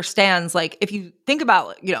probably understands, like, if you think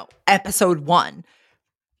about, episode 1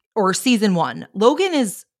 or season 1,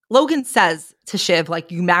 Logan says to Shiv, like,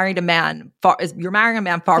 you're marrying a man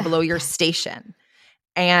far below your station.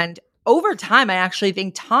 And over time, I actually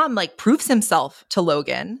think Tom, like, proves himself to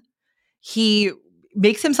Logan. He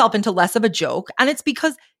makes himself into less of a joke. And it's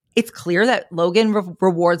because it's clear that Logan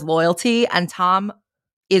rewards loyalty and Tom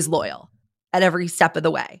is loyal at every step of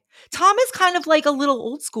the way. Tom is kind of like a little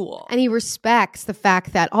old school. And he respects the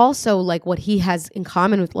fact that also like what he has in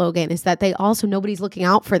common with Logan is that they also, nobody's looking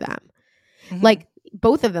out for them. Mm-hmm. Like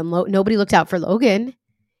both of them. Nobody looked out for Logan.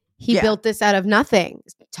 He built this out of nothing.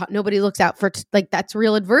 Nobody looks out for like that's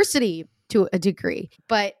real adversity to a degree.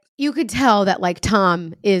 But you could tell that like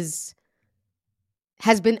Tom has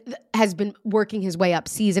been working his way up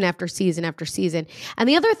season after season after season. And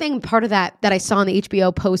the other thing, part of that I saw on the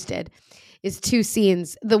HBO posted is 2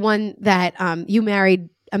 scenes. The one that you married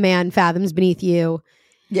a man fathoms beneath you.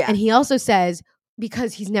 Yeah. And he also says,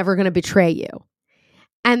 because he's never going to betray you.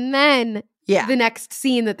 And then the next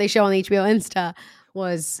scene that they show on the HBO Insta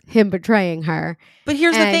was him betraying her. But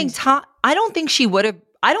here's the thing, Tom, I don't think he would have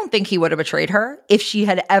betrayed her if she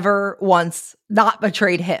had ever once not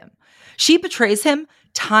betrayed him. She betrays him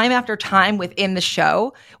time after time within the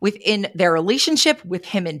show, within their relationship, with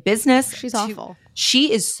him in business. She's awful.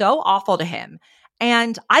 She is so awful to him.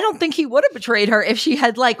 And I don't think he would have betrayed her if she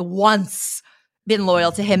had like once been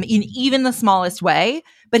loyal to him in even the smallest way.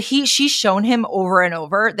 But she's shown him over and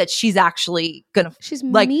over that she's actually gonna. She's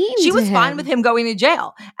like mean she to was him. fine with him going to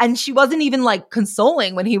jail, and she wasn't even like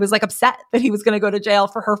consoling when he was like upset that he was going to go to jail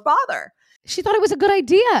for her father. She thought it was a good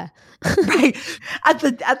idea. Right at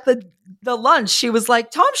the lunch, she was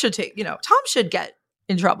like, Tom should get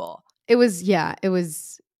in trouble. It was.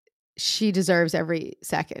 She deserves every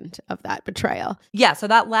second of that betrayal. Yeah. So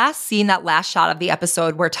that last scene, that last shot of the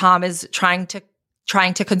episode where Tom is trying to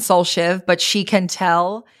console Shiv, but she can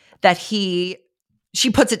tell that she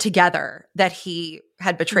puts it together that he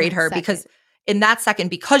had betrayed her because in that second,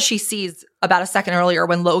 because she sees about a second earlier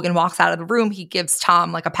when Logan walks out of the room, he gives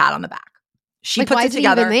Tom like a pat on the back. She puts it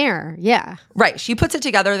together. Even there? Yeah. Right. She puts it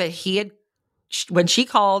together that when she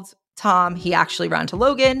called Tom, he actually ran to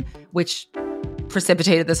Logan, which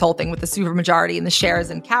precipitated this whole thing with the supermajority and the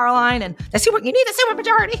shares in Caroline. And you need the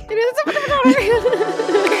supermajority. You need the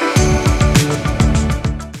supermajority.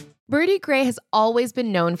 Birdie Gray has always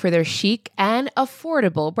been known for their chic and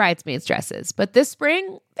affordable bridesmaids dresses, but this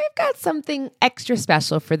spring, they've got something extra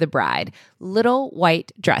special for the bride, little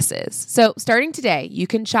white dresses. So starting today, you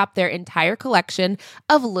can shop their entire collection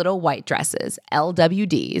of little white dresses,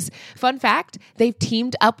 LWDs. Fun fact, they've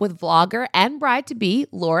teamed up with vlogger and bride-to-be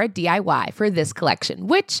Laura DIY for this collection,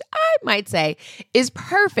 which I might say is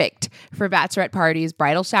perfect for bachelorette parties,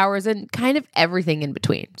 bridal showers, and kind of everything in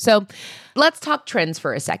between. So let's talk trends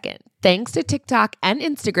for a second. Thanks to TikTok and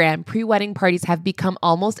Instagram, pre-wedding parties have become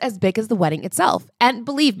almost as big as the wedding itself. And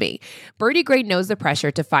believe me, Birdie Gray knows the pressure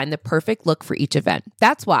to find the perfect look for each event.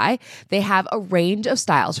 That's why they have a range of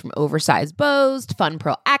styles from oversized bows, to fun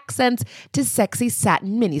pearl accents, to sexy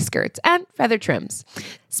satin miniskirts and feather trims.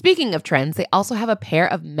 Speaking of trends, they also have a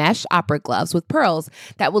pair of mesh opera gloves with pearls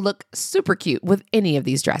that will look super cute with any of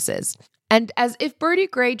these dresses. And as if Birdie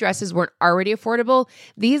Gray dresses weren't already affordable,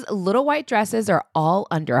 these little white dresses are all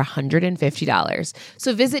under $150.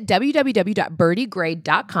 So visit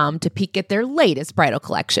www.birdiegray.com to peek at their latest bridal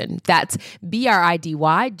collection. That's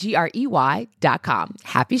BRIDYGREY.com.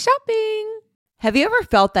 Happy shopping! Have you ever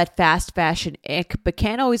felt that fast fashion ick but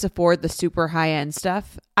can't always afford the super high-end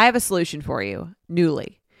stuff? I have a solution for you.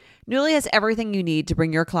 Nuuly. Nuuly has everything you need to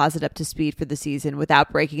bring your closet up to speed for the season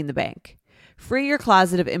without breaking the bank. Free your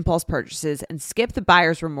closet of impulse purchases and skip the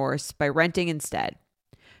buyer's remorse by renting instead.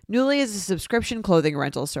 Nuuly is a subscription clothing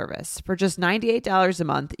rental service. For just $98 a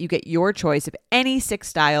month, you get your choice of any 6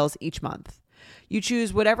 styles each month. You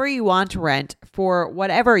choose whatever you want to rent for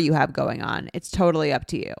whatever you have going on. It's totally up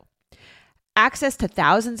to you. Access to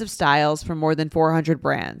thousands of styles from more than 400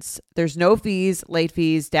 brands. There's no fees, late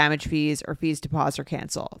fees, damage fees, or fees to pause or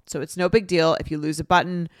cancel. So it's no big deal if you lose a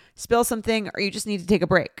button, spill something, or you just need to take a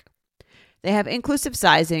break. They have inclusive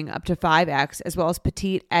sizing up to 5X as well as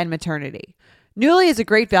petite and maternity. Nuuly is a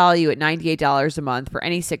great value at $98 a month for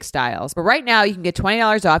any 6 styles. But right now you can get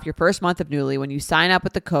 $20 off your first month of Nuuly when you sign up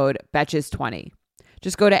with the code BETCHES20.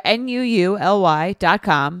 Just go to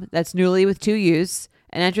NUULY.com, that's Nuuly with 2 U's,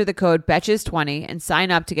 and enter the code BETCHES20 and sign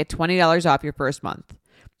up to get $20 off your first month.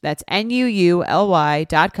 That's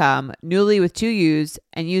NUULY.com, Nuuly with 2 U's,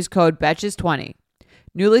 and use code BETCHES20.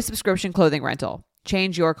 Nuuly subscription clothing rental.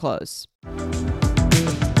 Change your clothes.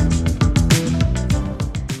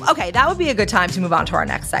 Okay, that would be a good time to move on to our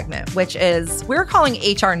next segment, which is we're calling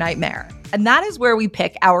HR Nightmare. And that is where we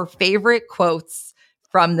pick our favorite quotes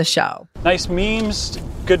from the show. Nice memes,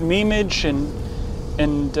 good memeage,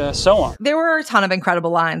 and so on. There were a ton of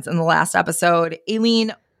incredible lines in the last episode.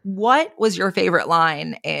 Aileen, what was your favorite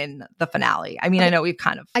line in the finale? I mean, I know we've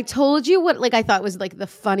kind of... I told you what I thought was the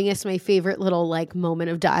funniest, my favorite little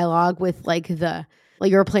moment of dialogue with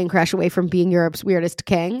you're a plane crash away from being Europe's weirdest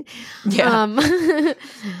king. Yeah.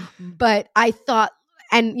 But I thought,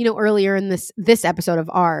 and earlier in this episode of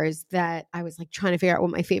ours that I was trying to figure out what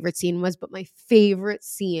my favorite scene was, but my favorite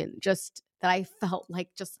scene, just that I felt like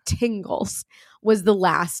just tingles was the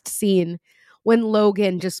last scene when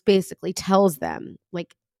Logan just basically tells them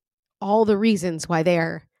like all the reasons why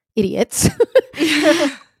they're idiots.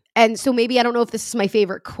 And so maybe I don't know if this is my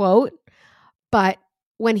favorite quote, but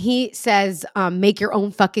when he says, make your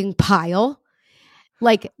own fucking pile,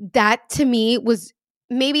 like that to me was,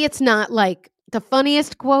 maybe it's not like the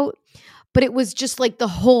funniest quote, but it was just like the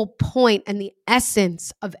whole point and the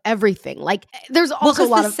essence of everything. Like there's also a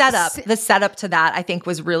lot of the setup to that I think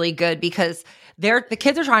was really good because the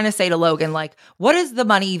kids are trying to say to Logan, like, what does the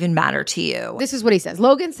money even matter to you? This is what he says.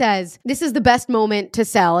 Logan says, this is the best moment to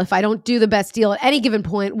sell. If I don't do the best deal at any given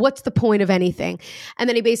point, what's the point of anything? And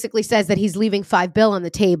then he basically says that he's leaving $5 billion on the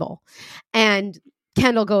table. And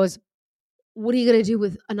Kendall goes, what are you going to do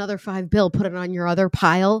with another $5 billion? Put it on your other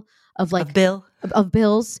pile of like of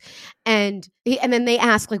bills. And then they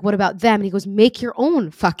ask like, what about them? And he goes, make your own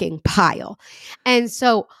fucking pile. And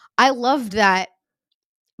so I loved that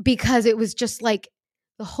because it was just like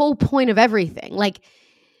the whole point of everything. Like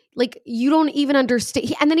you don't even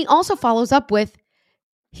understand. And then he also follows up with,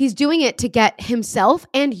 he's doing it to get himself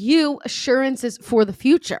and you assurances for the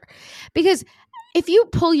future. Because if you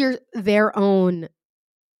pull their own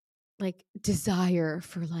like desire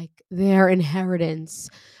for like their inheritance,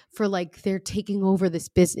 for like they're taking over this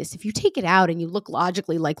business, if you take it out and you look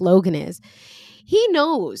logically like Logan is, he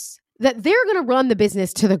knows that they're going to run the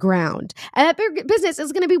business to the ground and that their business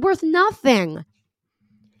is going to be worth nothing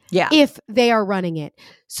if they are running it.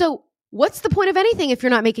 So what's the point of anything if you're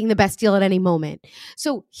not making the best deal at any moment?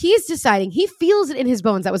 So he's deciding, he feels it in his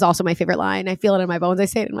bones. That was also my favorite line. I feel it in my bones. I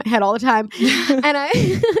say it in my head all the time. And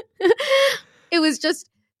it was just,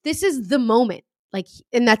 this is the moment. Like,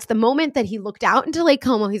 and that's the moment that he looked out into Lake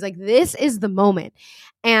Como. He's like, this is the moment.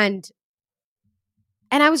 And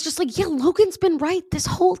I was just like, yeah, Logan's been right this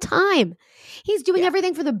whole time. He's doing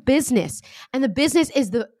everything for the business. And the business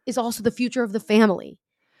is also the future of the family.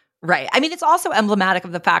 Right. I mean, it's also emblematic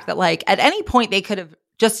of the fact that like at any point they could have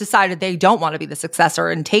just decided they don't want to be the successor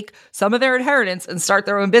and take some of their inheritance and start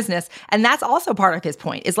their own business. And that's also part of his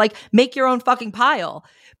point is like, make your own fucking pile.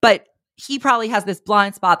 But he probably has this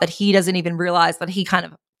blind spot that he doesn't even realize that he kind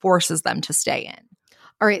of forces them to stay in.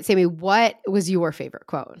 All right, Sammy, what was your favorite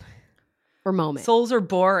quote or moment? Souls are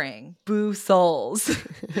boring. Boo souls.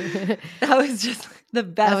 That was just the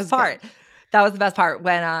best part. Good. That was the best part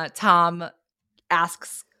when Tom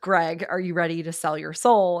asks Greg, are you ready to sell your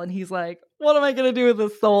soul? And he's like, what am I going to do with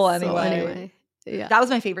this soul anyway? Yeah. That was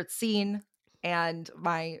my favorite scene and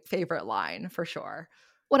my favorite line for sure.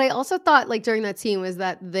 What I also thought like during that scene was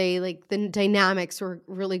that they like the dynamics were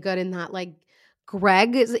really good in that like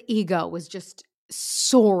Greg's ego was just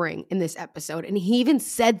soaring in this episode. And he even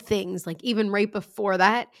said things like even right before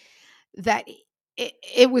that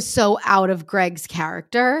it was so out of Greg's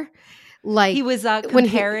character. Like he was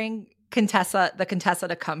comparing the Contessa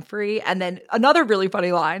to Comfrey. And then another really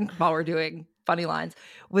funny line while we're doing funny lines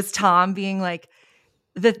was Tom being like,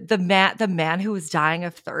 the man who was dying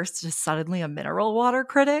of thirst is suddenly a mineral water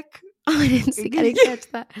critic. Oh, I didn't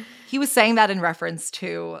catch that. He was saying that in reference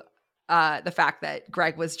to the fact that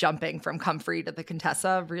Greg was jumping from Comfrey to the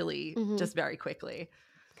Contessa really just very quickly.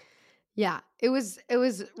 Yeah, it was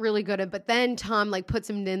really good. But then Tom like puts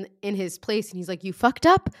him in his place and he's like, you fucked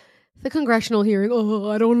up the congressional hearing. Oh,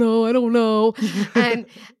 I don't know.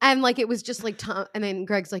 and like, it was just like Tom. And then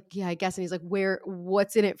Greg's like, yeah, I guess. And he's like,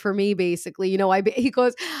 what's in it for me? Basically, you know, he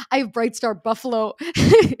goes, I have Bright Star Buffalo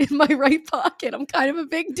in my right pocket. I'm kind of a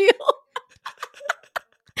big deal.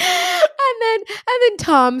 And then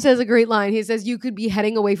Tom says a great line. He says, you could be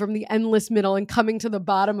heading away from the endless middle and coming to the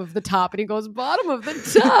bottom of the top. And he goes, bottom of the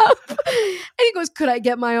top. And he goes, could I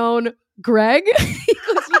get my own Greg? He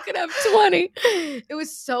goes, you could have 20. It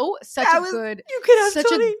was such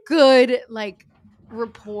a good like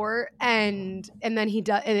report. And then he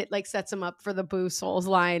does, and it like sets him up for the Boo Souls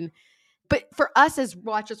line. But for us as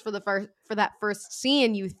watchers for that first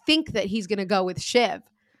scene, you think that he's going to go with Shiv.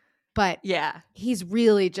 But yeah, he's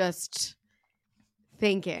really just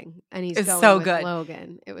thinking, and he's going so with good.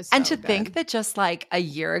 Logan. It was, and to think that just like a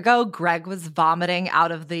year ago, Greg was vomiting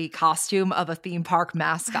out of the costume of a theme park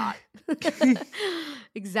mascot.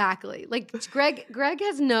 Exactly. Like Greg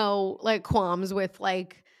has no like qualms with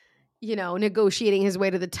like, you know, negotiating his way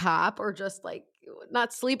to the top or just like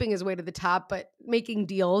not sleeping his way to the top, but making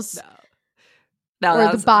deals. No,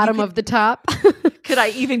 or the bottom of the top. Could I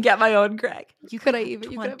even get my own Greg? You could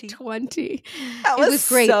have 20. That was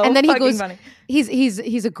great. So and then he goes, funny.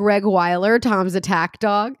 He's a Greg Weiler, Tom's attack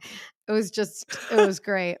dog. It was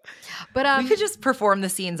great. But we could just perform the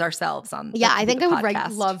scenes ourselves on. I think I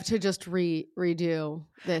would love to just redo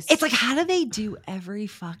this. It's like, how do they do every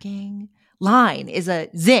fucking line is a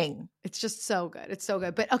zing. It's just so good. It's so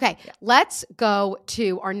good. But okay, let's go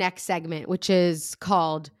to our next segment, which is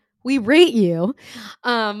called We Rate You.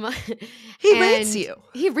 He rates you.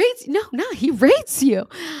 He rates he rates you.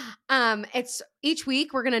 It's each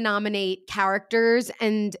week we're gonna nominate characters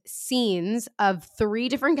and scenes of 3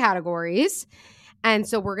 different categories. And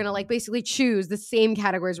so we're gonna basically choose the same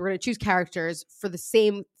categories. We're gonna choose characters for the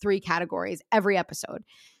same 3 categories every episode.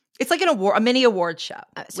 It's like a mini award show.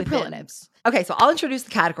 Superlatives. Okay, so I'll introduce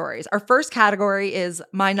the categories. Our first category is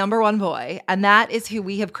My Number One Boy, and that is who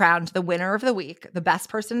we have crowned the winner of the week, the best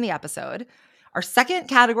person in the episode. Our second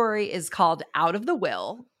category is called Out of the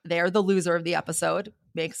Will. They're the loser of the episode.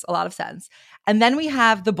 Makes a lot of sense. And then we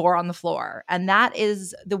have the Bore on the Floor, and that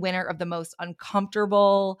is the winner of the most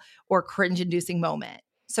uncomfortable or cringe-inducing moment.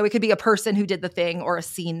 So it could be a person who did the thing or a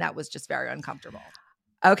scene that was just very uncomfortable.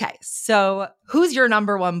 Okay, so who's your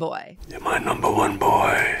number one boy? You're my number one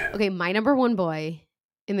boy. Okay, my number one boy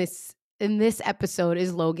in this episode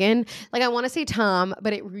is Logan. I want to say Tom,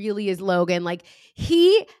 but it really is Logan.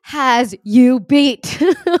 He has you beat.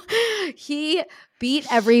 He beat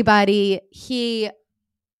everybody.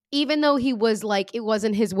 Even though he was it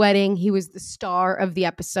wasn't his wedding, he was the star of the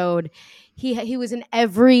episode. He was in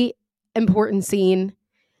every important scene,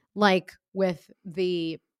 with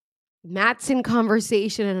the Matsson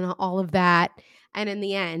conversation and all of that. And in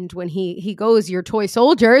the end, when he goes, "You're toy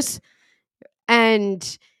soldiers,"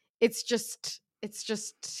 and it's just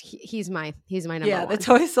he's my number one. The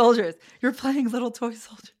toy soldiers. You're playing little toy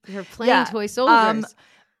soldiers. You're playing toy soldiers.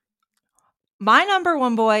 My number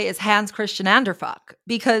one boy is Hans Christian Anderfuck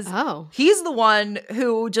because he's the one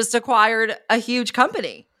who just acquired a huge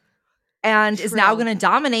company and is now going to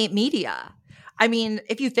dominate media. I mean,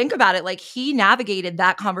 if you think about it, he navigated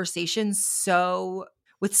that conversation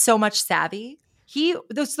with so much savvy.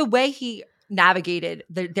 That's the way he navigated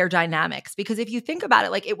their dynamics. Because if you think about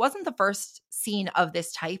it, it wasn't the first scene of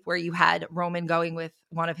this type where you had Roman going with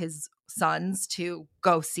one of his sons to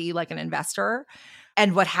go see an investor.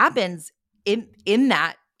 And what happens in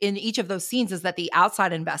each of those scenes is that the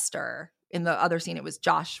outside investor, in the other scene, it was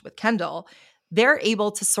Josh with Kendall, they're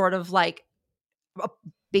able to sort of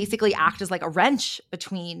basically act as a wrench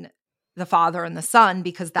between the father and the son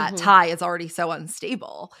because that tie is already so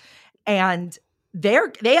unstable. And they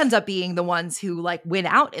end up being the ones who win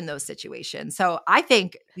out in those situations. So I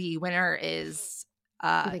think the winner is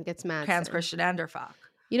I think it's Matsson. Hans Christian Anderfuck.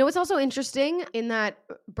 You know what's also interesting in that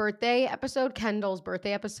birthday episode, Kendall's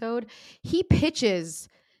birthday episode, he pitches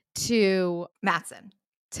to Matsson.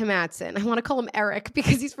 I want to call him Eric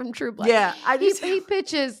because he's from True Blood. Yeah. He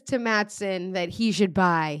pitches to Matsson that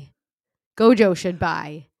Gojo should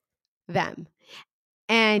buy them.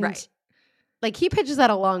 And he pitches that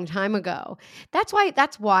a long time ago. That's why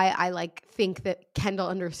I think that Kendall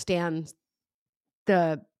understands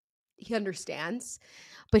he understands,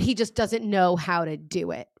 but he just doesn't know how to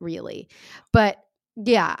do it really. But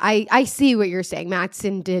yeah, I see what you're saying.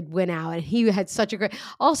 Matsson did win out, and he had such a great.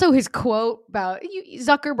 Also, his quote about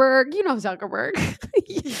Zuckerberg, Zuckerberg,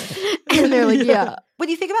 and they're yeah. When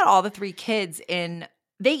you think about all the 3 kids they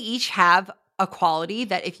each have a quality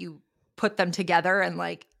that if you put them together and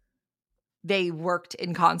they worked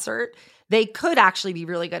in concert, they could actually be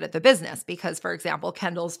really good at the business. Because, for example,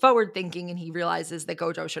 Kendall's forward thinking, and he realizes that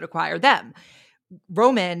Gojo should acquire them.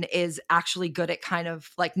 Roman is actually good at kind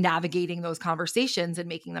of navigating those conversations and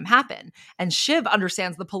making them happen. And Shiv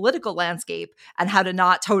understands the political landscape and how to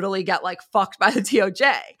not totally get fucked by the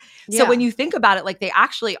DOJ. Yeah. So when you think about it, they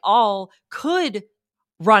actually all could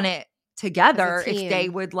run it together if they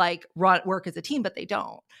would work as a team, but they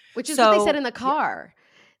don't. Which is what they said in the car.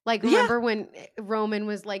 Remember when Roman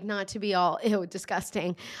was not to be all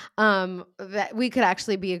disgusting, that we could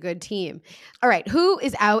actually be a good team. All right. Who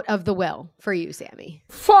is out of the will for you, Sammy?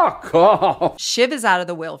 Fuck off. Shiv is out of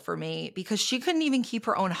the will for me because she couldn't even keep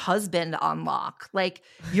her own husband on lock.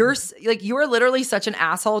 You're literally such an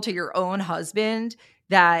asshole to your own husband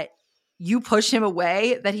that you push him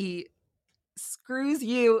away, that he screws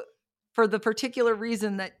you for the particular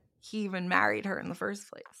reason that he even married her in the first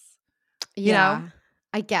place. You know?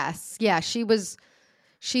 I guess. Yeah, who's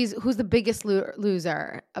the biggest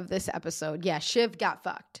loser of this episode? Yeah, Shiv got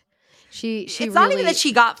fucked. It's not even that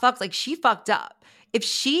she got fucked, she fucked up. If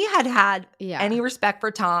she had any respect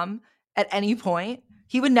for Tom at any point,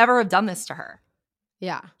 he would never have done this to her.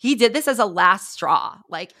 Yeah. He did this as a last straw.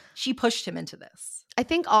 She pushed him into this. I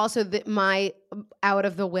think also that my out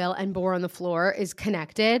of the will and Bore on the Floor is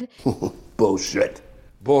connected. Bullshit.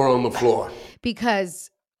 Bore on the floor.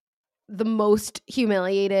 Because the most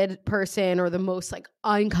humiliated person or the most like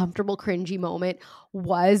uncomfortable cringy moment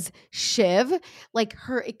was Shiv. Like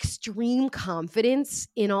her extreme confidence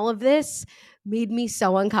in all of this made me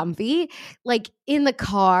so uncomfy. Like in the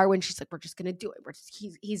car when she's like, we're just gonna do it.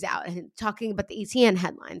 He's out and talking about the ETN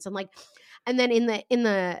headlines. I'm like, and then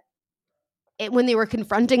when they were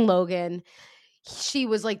confronting Logan, she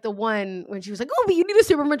was like the one when she was like, oh, but you need a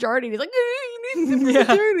super majority. And he's like, you need a super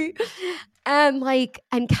majority. And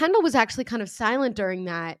Kendall was actually kind of silent during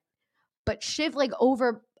that, but Shiv like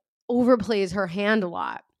overplays her hand a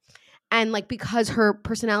lot. And like, because her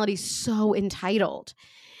personality is so entitled.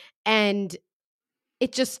 And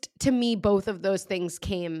it just, to me, both of those things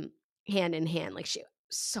came hand in hand. Like she was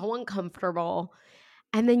so uncomfortable.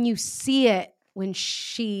 And then you see it when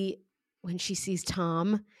she sees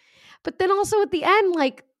Tom. But then also at the end,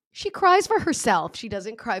 like she cries for herself. She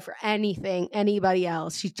doesn't cry for anybody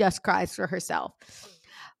else. She just cries for herself.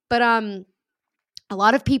 But a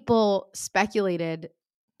lot of people speculated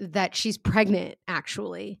that she's pregnant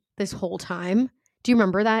actually this whole time. Do you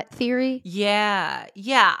remember that theory? Yeah.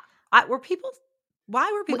 Why were people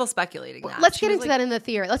speculating that? Let's get into that in the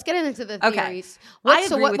theory. Let's get into the theories. I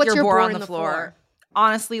agree with your boar on the floor.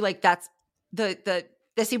 Honestly, like that's the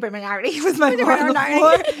super minority was my boar on the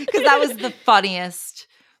floor because that was the funniest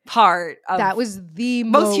part. That was the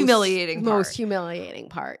most humiliating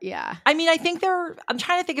part. Yeah. I mean, I'm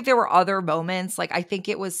trying to think if there were other moments. Like, I think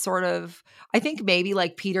it was I think maybe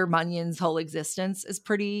like Peter Munion's whole existence is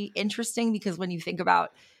pretty interesting because when you think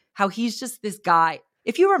about how he's just this guy,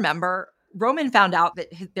 if you remember, Roman found out that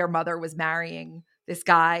their mother was marrying this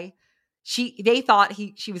guy. They thought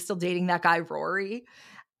she was still dating that guy, Rory.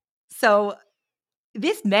 So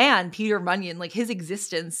this man, Peter Munyon, like his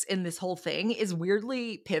existence in this whole thing is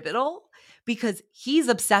weirdly pivotal because he's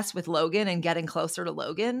obsessed with Logan and getting closer to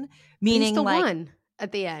Logan. Meaning, he's the like, one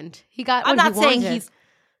at the end. He got. I'm not saying wanted. he's.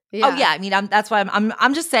 Yeah. Oh yeah, I mean, that's why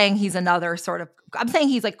I'm just saying he's another sort of. I'm saying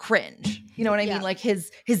he's like cringe. You know what I mean? Like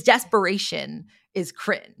his desperation is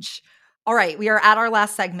cringe. All right, we are at our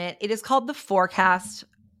last segment. It is called the forecast.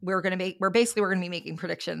 We're gonna be making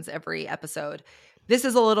predictions every episode. This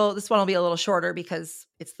one will be a little shorter because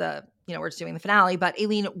it's we're just doing the finale. But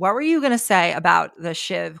Aileen, what were you going to say about the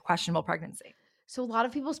Shiv questionable pregnancy? So a lot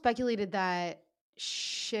of people speculated that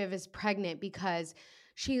Shiv is pregnant because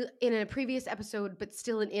she, in a previous episode, but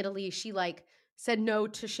still in Italy, she like said no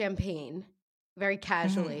to champagne very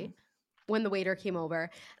casually when the waiter came over.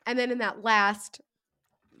 And then in that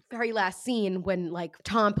very last scene when like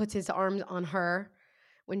Tom puts his arms on her,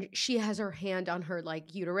 when she has her hand on her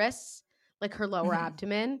like uterus, like her lower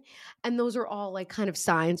abdomen. And those are all like kind of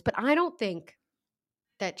signs. But I don't think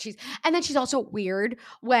that and then she's also weird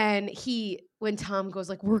when Tom goes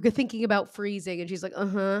like, we're thinking about freezing. And she's like,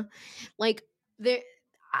 like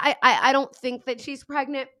I don't think that she's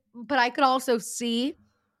pregnant, but I could also see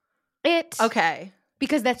it. Okay.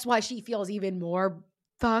 Because that's why she feels even more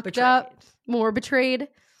fucked up, more betrayed.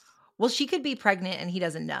 Well, she could be pregnant and he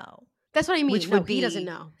doesn't know. That's what I mean. He doesn't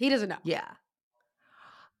know. He doesn't know. Yeah.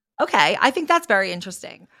 Okay, I think that's very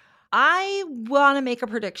interesting. I want to make a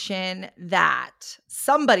prediction that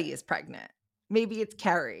somebody is pregnant. Maybe it's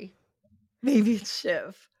Carrie. Maybe it's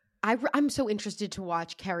Shiv. I'm so interested to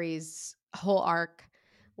watch Carrie's whole arc,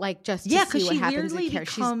 like just to see what happens with Carrie.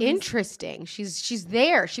 She's interesting. She's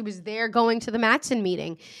there. She was there going to the Matsson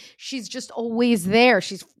meeting. She's just always there.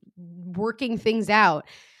 She's working things out.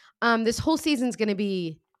 This whole season's going to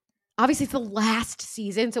be, obviously it's the last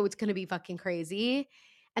season, so it's going to be fucking crazy.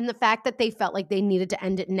 And the fact that they felt like they needed to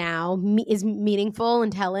end it now is meaningful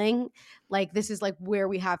and telling. Like, this is like where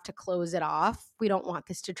we have to close it off. We don't want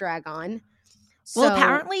this to drag on. Well,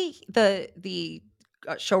 apparently the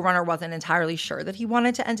showrunner wasn't entirely sure that he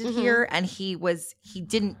wanted to end it here. And he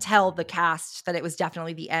didn't tell the cast that it was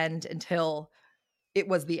definitely the end until it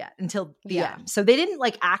was the end, end. So they didn't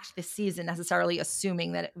like act this season necessarily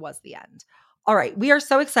assuming that it was the end. All right, we are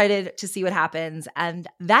so excited to see what happens. And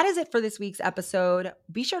that is it for this week's episode.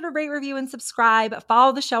 Be sure to rate, review, and subscribe.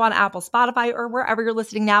 Follow the show on Apple, Spotify, or wherever you're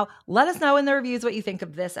listening now. Let us know in the reviews what you think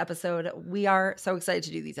of this episode. We are so excited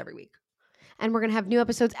to do these every week. And we're going to have new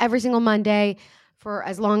episodes every single Monday for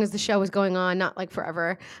as long as the show is going on. Not like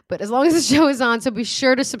forever, but as long as the show is on. So be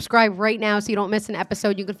sure to subscribe right now so you don't miss an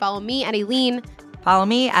episode. You can follow me at Aileen. Follow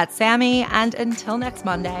me at Sammy. And until next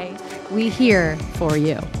Monday, we here for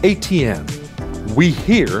you. ATM. We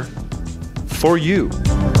here for you.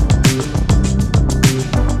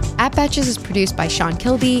 At Betches is produced by Sean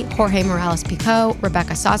Kilby, Jorge Morales-Pico,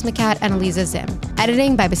 Rebecca Sosmacat, and Eliza Zim.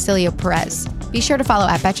 Editing by Basilio Perez. Be sure to follow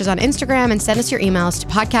at Betches on Instagram and send us your emails to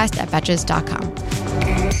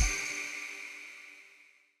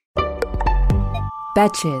podcast@betches.com.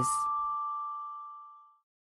 Betches.